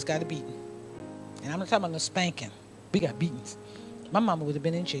 both of us got a beating. And I'm not talking about no spanking. We got beatings. My mama would have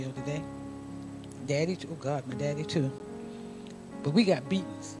been in jail today. Daddy too. Oh, God, my daddy too. But we got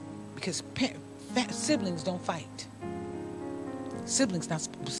beatings. Because siblings don't fight. Siblings are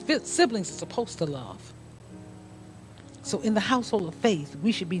supposed to love. So in the household of faith,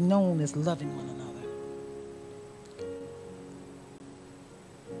 we should be known as loving one another.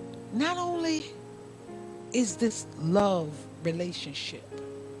 Not only is this love relationship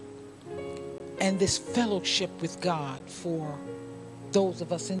and this fellowship with God for those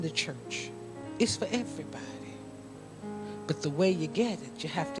of us in the church, it's for everybody. But the way you get it, you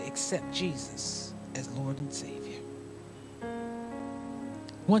have to accept Jesus as Lord and Savior.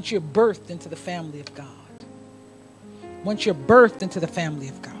 Once you're birthed into the family of God, once you're birthed into the family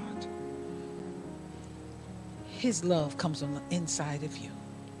of God, His love comes on the inside of you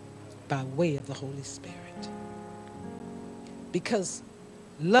by way of the Holy Spirit. Because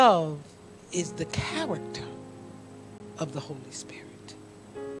love is the character of the Holy Spirit.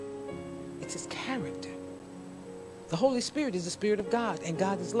 It's His character. The Holy Spirit is the Spirit of God, and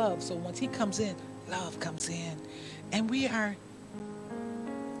God is love. So once He comes in, love comes in. And we are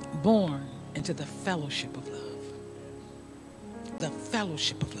born into the fellowship of love. The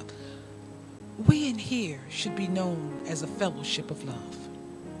fellowship of love. We in here should be known as a fellowship of love.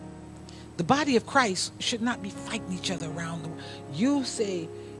 The body of Christ should not be fighting each other around. You say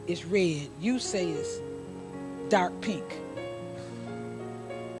it's red. You say it's dark pink.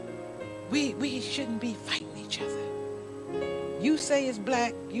 We shouldn't be fighting each other. You say it's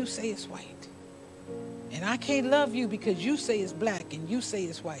black. You say it's white. And I can't love you because you say it's black and you say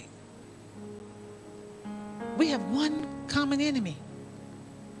it's white. We have one common enemy.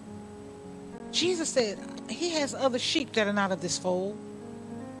 Jesus said he has other sheep that are not of this fold.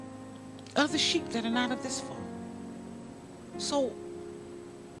 Other sheep that are not of this fold. So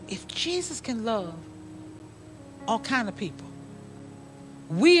if Jesus can love all kind of people,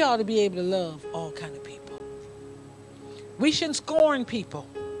 we ought to be able to love all kind of people. We shouldn't scorn people.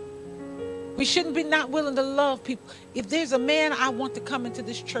 We shouldn't be not willing to love people. If there's a man I want to come into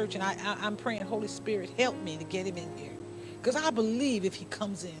this church, and I'm praying, Holy Spirit, help me to get him in here. Because I believe if he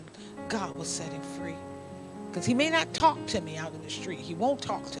comes in, God will set him free. Because he may not talk to me out in the street. He won't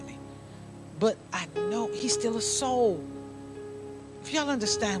talk to me. But I know he's still a soul. If y'all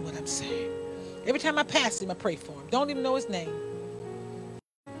understand what I'm saying. Every time I pass him, I pray for him. Don't even know his name.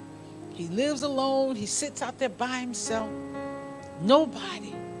 He lives alone. He sits out there by himself.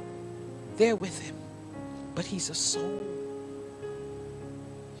 Nobody there with him. But he's a soul.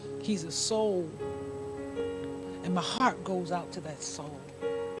 He's a soul. And my heart goes out to that soul.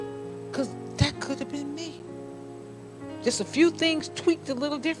 Because that could have been me. Just a few things tweaked a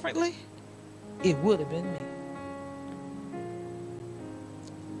little differently, it would have been me.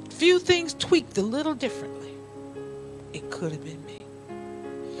 Few things tweaked a little differently, it could have been me.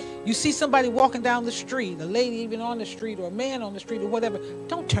 You see somebody walking down the street, a lady even on the street, or a man on the street, or whatever,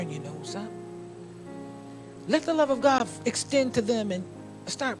 don't turn your nose up. Let the love of God extend to them and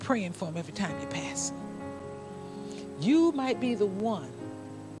start praying for them every time you pass them. You might be the one,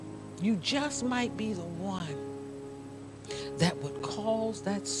 you just might be the one that would cause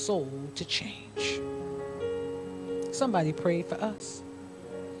that soul to change. Somebody prayed for us.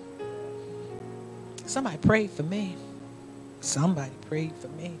 Somebody prayed for me. Somebody prayed for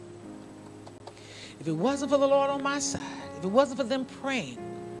me. If it wasn't for the Lord on my side, if it wasn't for them praying,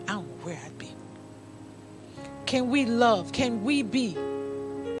 I don't know where I'd be. Can we love? Can we be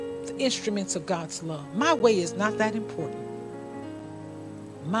the instruments of God's love? My way is not that important.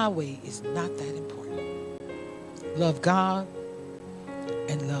 My way is not that important. Love God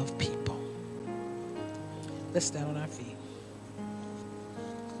and love people. Let's stand on our feet.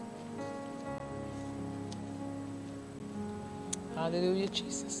 Hallelujah,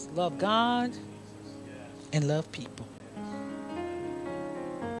 Jesus. Love God and love people.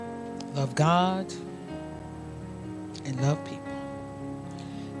 Love God and love people.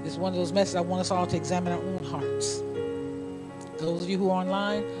 This is one of those messages I want us all to examine our own hearts. Those of you who are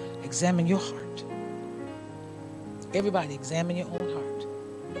online, examine your heart. Everybody, examine your own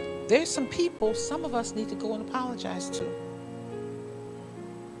heart. There's some people some of us need to go and apologize to.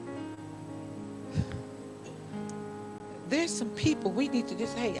 There's some people we need to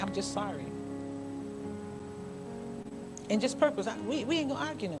just, hey, I'm just sorry. And just purpose. We ain't going to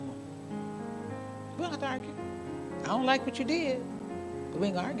argue no more. We don't have to argue. I don't like what you did, but we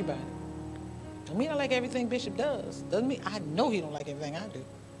ain't going to argue about it. Don't mean I like everything Bishop does. Doesn't mean I know he don't like everything I do.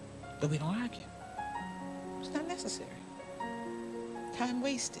 But we don't argue. It's not necessary. Time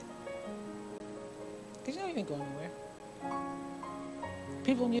wasted. Because you don't even go anywhere.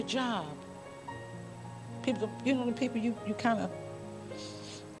 People on your job. People, you know the people you kind of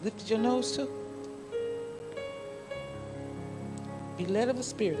lifted your nose to? Be led of the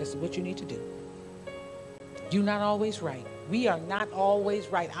Spirit as to what you need to do. You're not always right. We are not always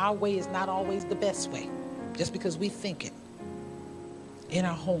right. Our way is not always the best way. Just because we think it. In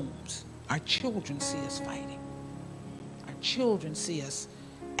our homes, our children see us fighting. Our children see us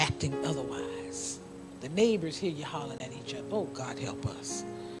acting otherwise. The neighbors hear you hollering at each other. Oh, God, help us.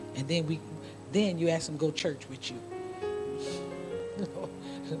 And then you ask them to go to church with you.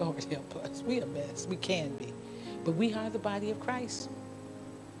 Lord, help us. We a mess. We can be. But we are the body of Christ.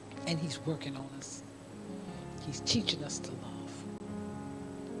 And he's working on us. He's teaching us to love.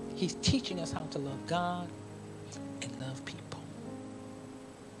 He's teaching us how to love God and love people.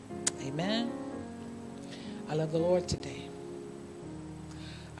 Amen. I love the Lord today.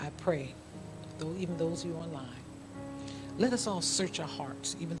 I pray, even those of you online, let us all search our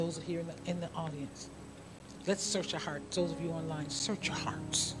hearts, even those here in the audience. Let's search our hearts. Those of you online, search your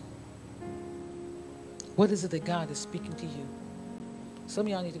hearts. What is it that God is speaking to you? Some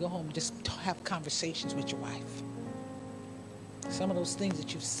of y'all need to go home and just have conversations with your wife. Some of those things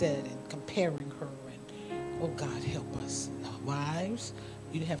that you've said and comparing her and, oh God, help us. Wives,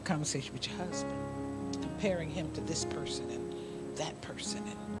 you need to have a conversation with your husband, comparing him to this person and that person.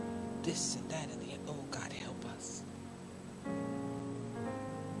 And this and that and the other. Oh, God, help us.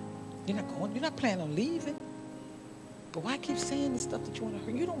 You're not planning on leaving. But why keep saying the stuff that you want to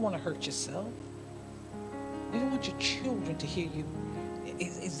hurt? You don't want to hurt yourself. You don't want your children to hear you.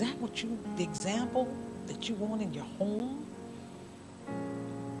 Is that the example that you want in your home?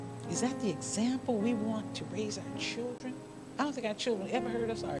 Is that the example we want to raise our children? I don't think our children ever heard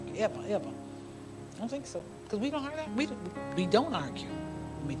us argue, ever. I don't think so. Because we don't argue. We don't argue.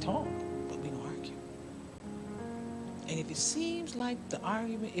 We talk, but we don't argue. And if it seems like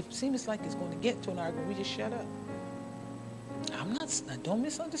it's going to get to an argument, we just shut up. Don't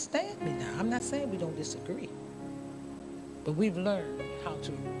misunderstand me now. I'm not saying we don't disagree. But we've learned how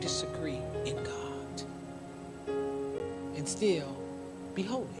to disagree in God. And still be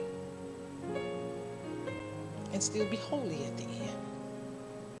holy. And still be holy at the end.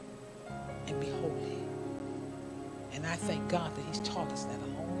 And be holy. And I thank God that He's taught us that a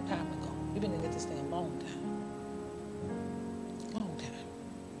long time ago. We've been in this thing a long time. Long time.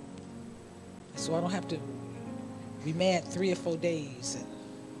 So I don't have to be mad 3 or 4 days and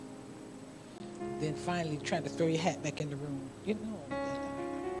then finally trying to throw your hat back in the room.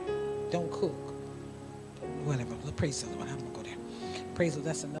 Don't cook. Whatever. Praise the Lord. I'm going to go there. Praise the Lord.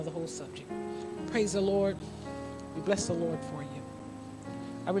 That's another whole subject. Praise the Lord. We bless the Lord for you.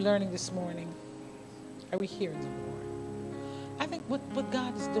 Are we learning this morning? Are we hearing the Lord? I think what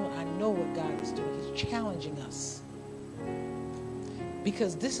God is doing, I know what God is doing. He's challenging us.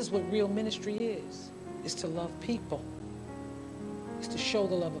 Because this is what real ministry is to love people. It's to show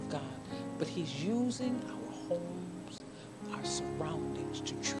the love of God. But He's using our homes, our surroundings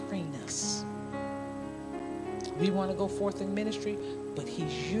to train us. We want to go forth in ministry, but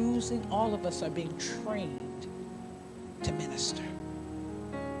He's using, all of us are being trained to minister.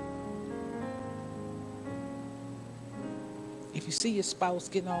 If you see your spouse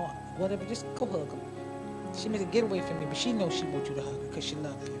getting all whatever, just go hug them. She may get away from you, but she knows she wants you to hug her because she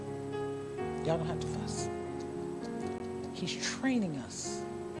loves you. Y'all don't have to fuss. He's training us.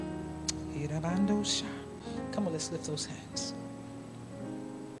 Come on, let's lift those hands.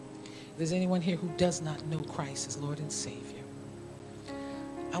 If there's anyone here who does not know Christ as Lord and Savior,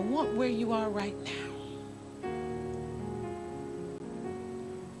 I want where you are right now,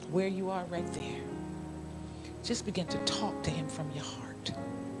 where you are right there, just begin to talk to Him from your heart.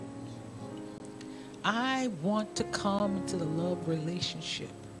 I want to come into the love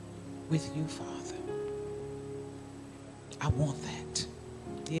relationship with you, Father. I want that.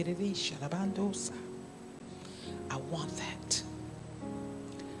 I want that.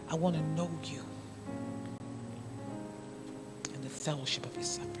 I want to know you in the fellowship of your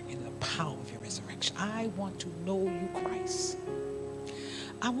suffering, in the power of your resurrection. I want to know you, Christ.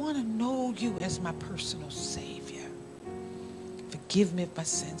 I want to know you as my personal Savior. Forgive me of my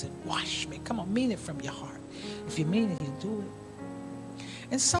sins and wash me. Come on, mean it from your heart. If you mean it, He'll do it.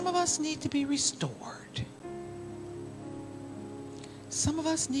 And some of us need to be restored. Some of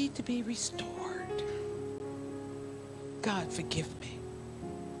us need to be restored. God, forgive me.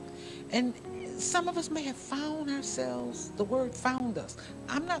 And some of us may have found ourselves, the word found us.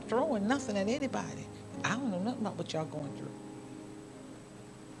 I'm not throwing nothing at anybody. I don't know nothing about what y'all going through.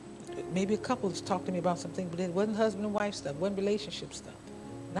 Maybe a couple has talked to me about something, but it wasn't husband and wife stuff, wasn't relationship stuff.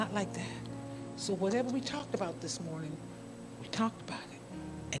 Not like that. So whatever we talked about this morning, we talked about it.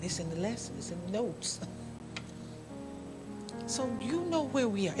 And it's in the lesson, it's in the notes. So you know where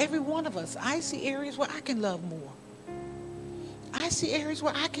we are. Every one of us, I see areas where I can love more. I see areas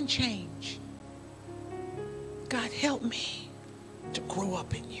where I can change. God, help me to grow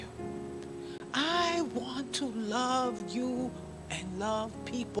up in you. I want to love you and love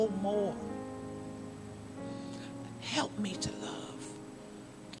people more. Help me to love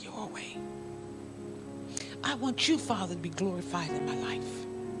your way. I want you, Father, to be glorified in my life.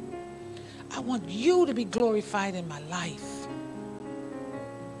 I want you to be glorified in my life.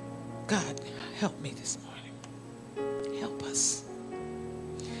 God, help me this morning. Help us.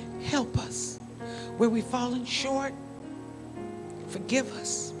 Help us. Where we've fallen short, forgive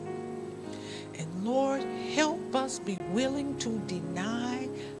us. And Lord, help us be willing to deny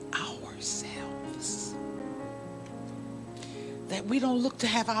ourselves. That we don't look to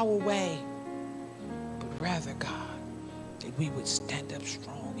have our way, but rather, God, that we would stand up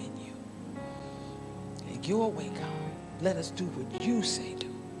strong in you. In your way, God, let us do what you say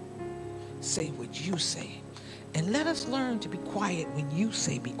do. Say what you say. And let us learn to be quiet when you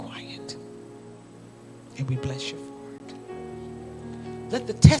say be quiet. And we bless you for it. Let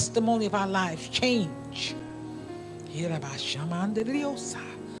the testimony of our lives change.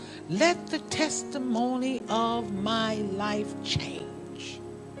 Let the testimony of my life change.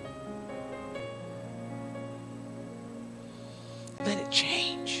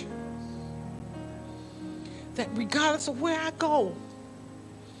 regardless of where I go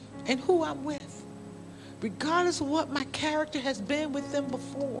and who I'm with, regardless of what my character has been with them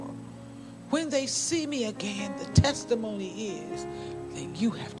before, when they see me again, the testimony is that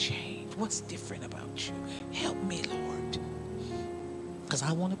you have changed. What's different about you? Help me, Lord, because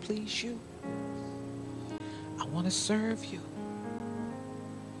I want to please you. I want to serve you.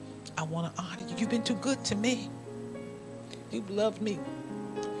 I want to honor you. You've been too good to me. You've loved me.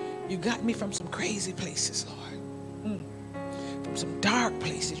 You got me from some crazy places, Lord. From some dark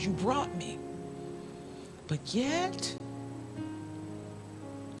places. You brought me. But yet,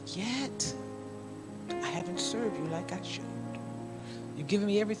 I haven't served you like I should. You've given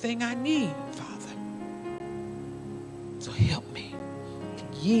me everything I need, Father. So help me to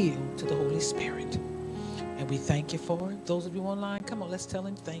yield to the Holy Spirit. And we thank you for it. Those of you online, come on, let's tell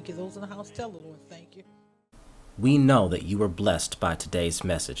him thank you. Those in the house, tell the Lord thank you. We know that you were blessed by today's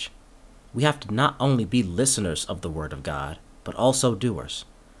message. We have to not only be listeners of the Word of God, but also doers.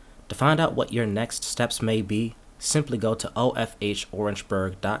 To find out what your next steps may be, simply go to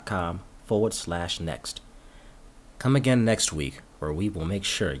ofhorangeburg.com/next. Come again next week, where we will make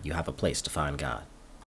sure you have a place to find God.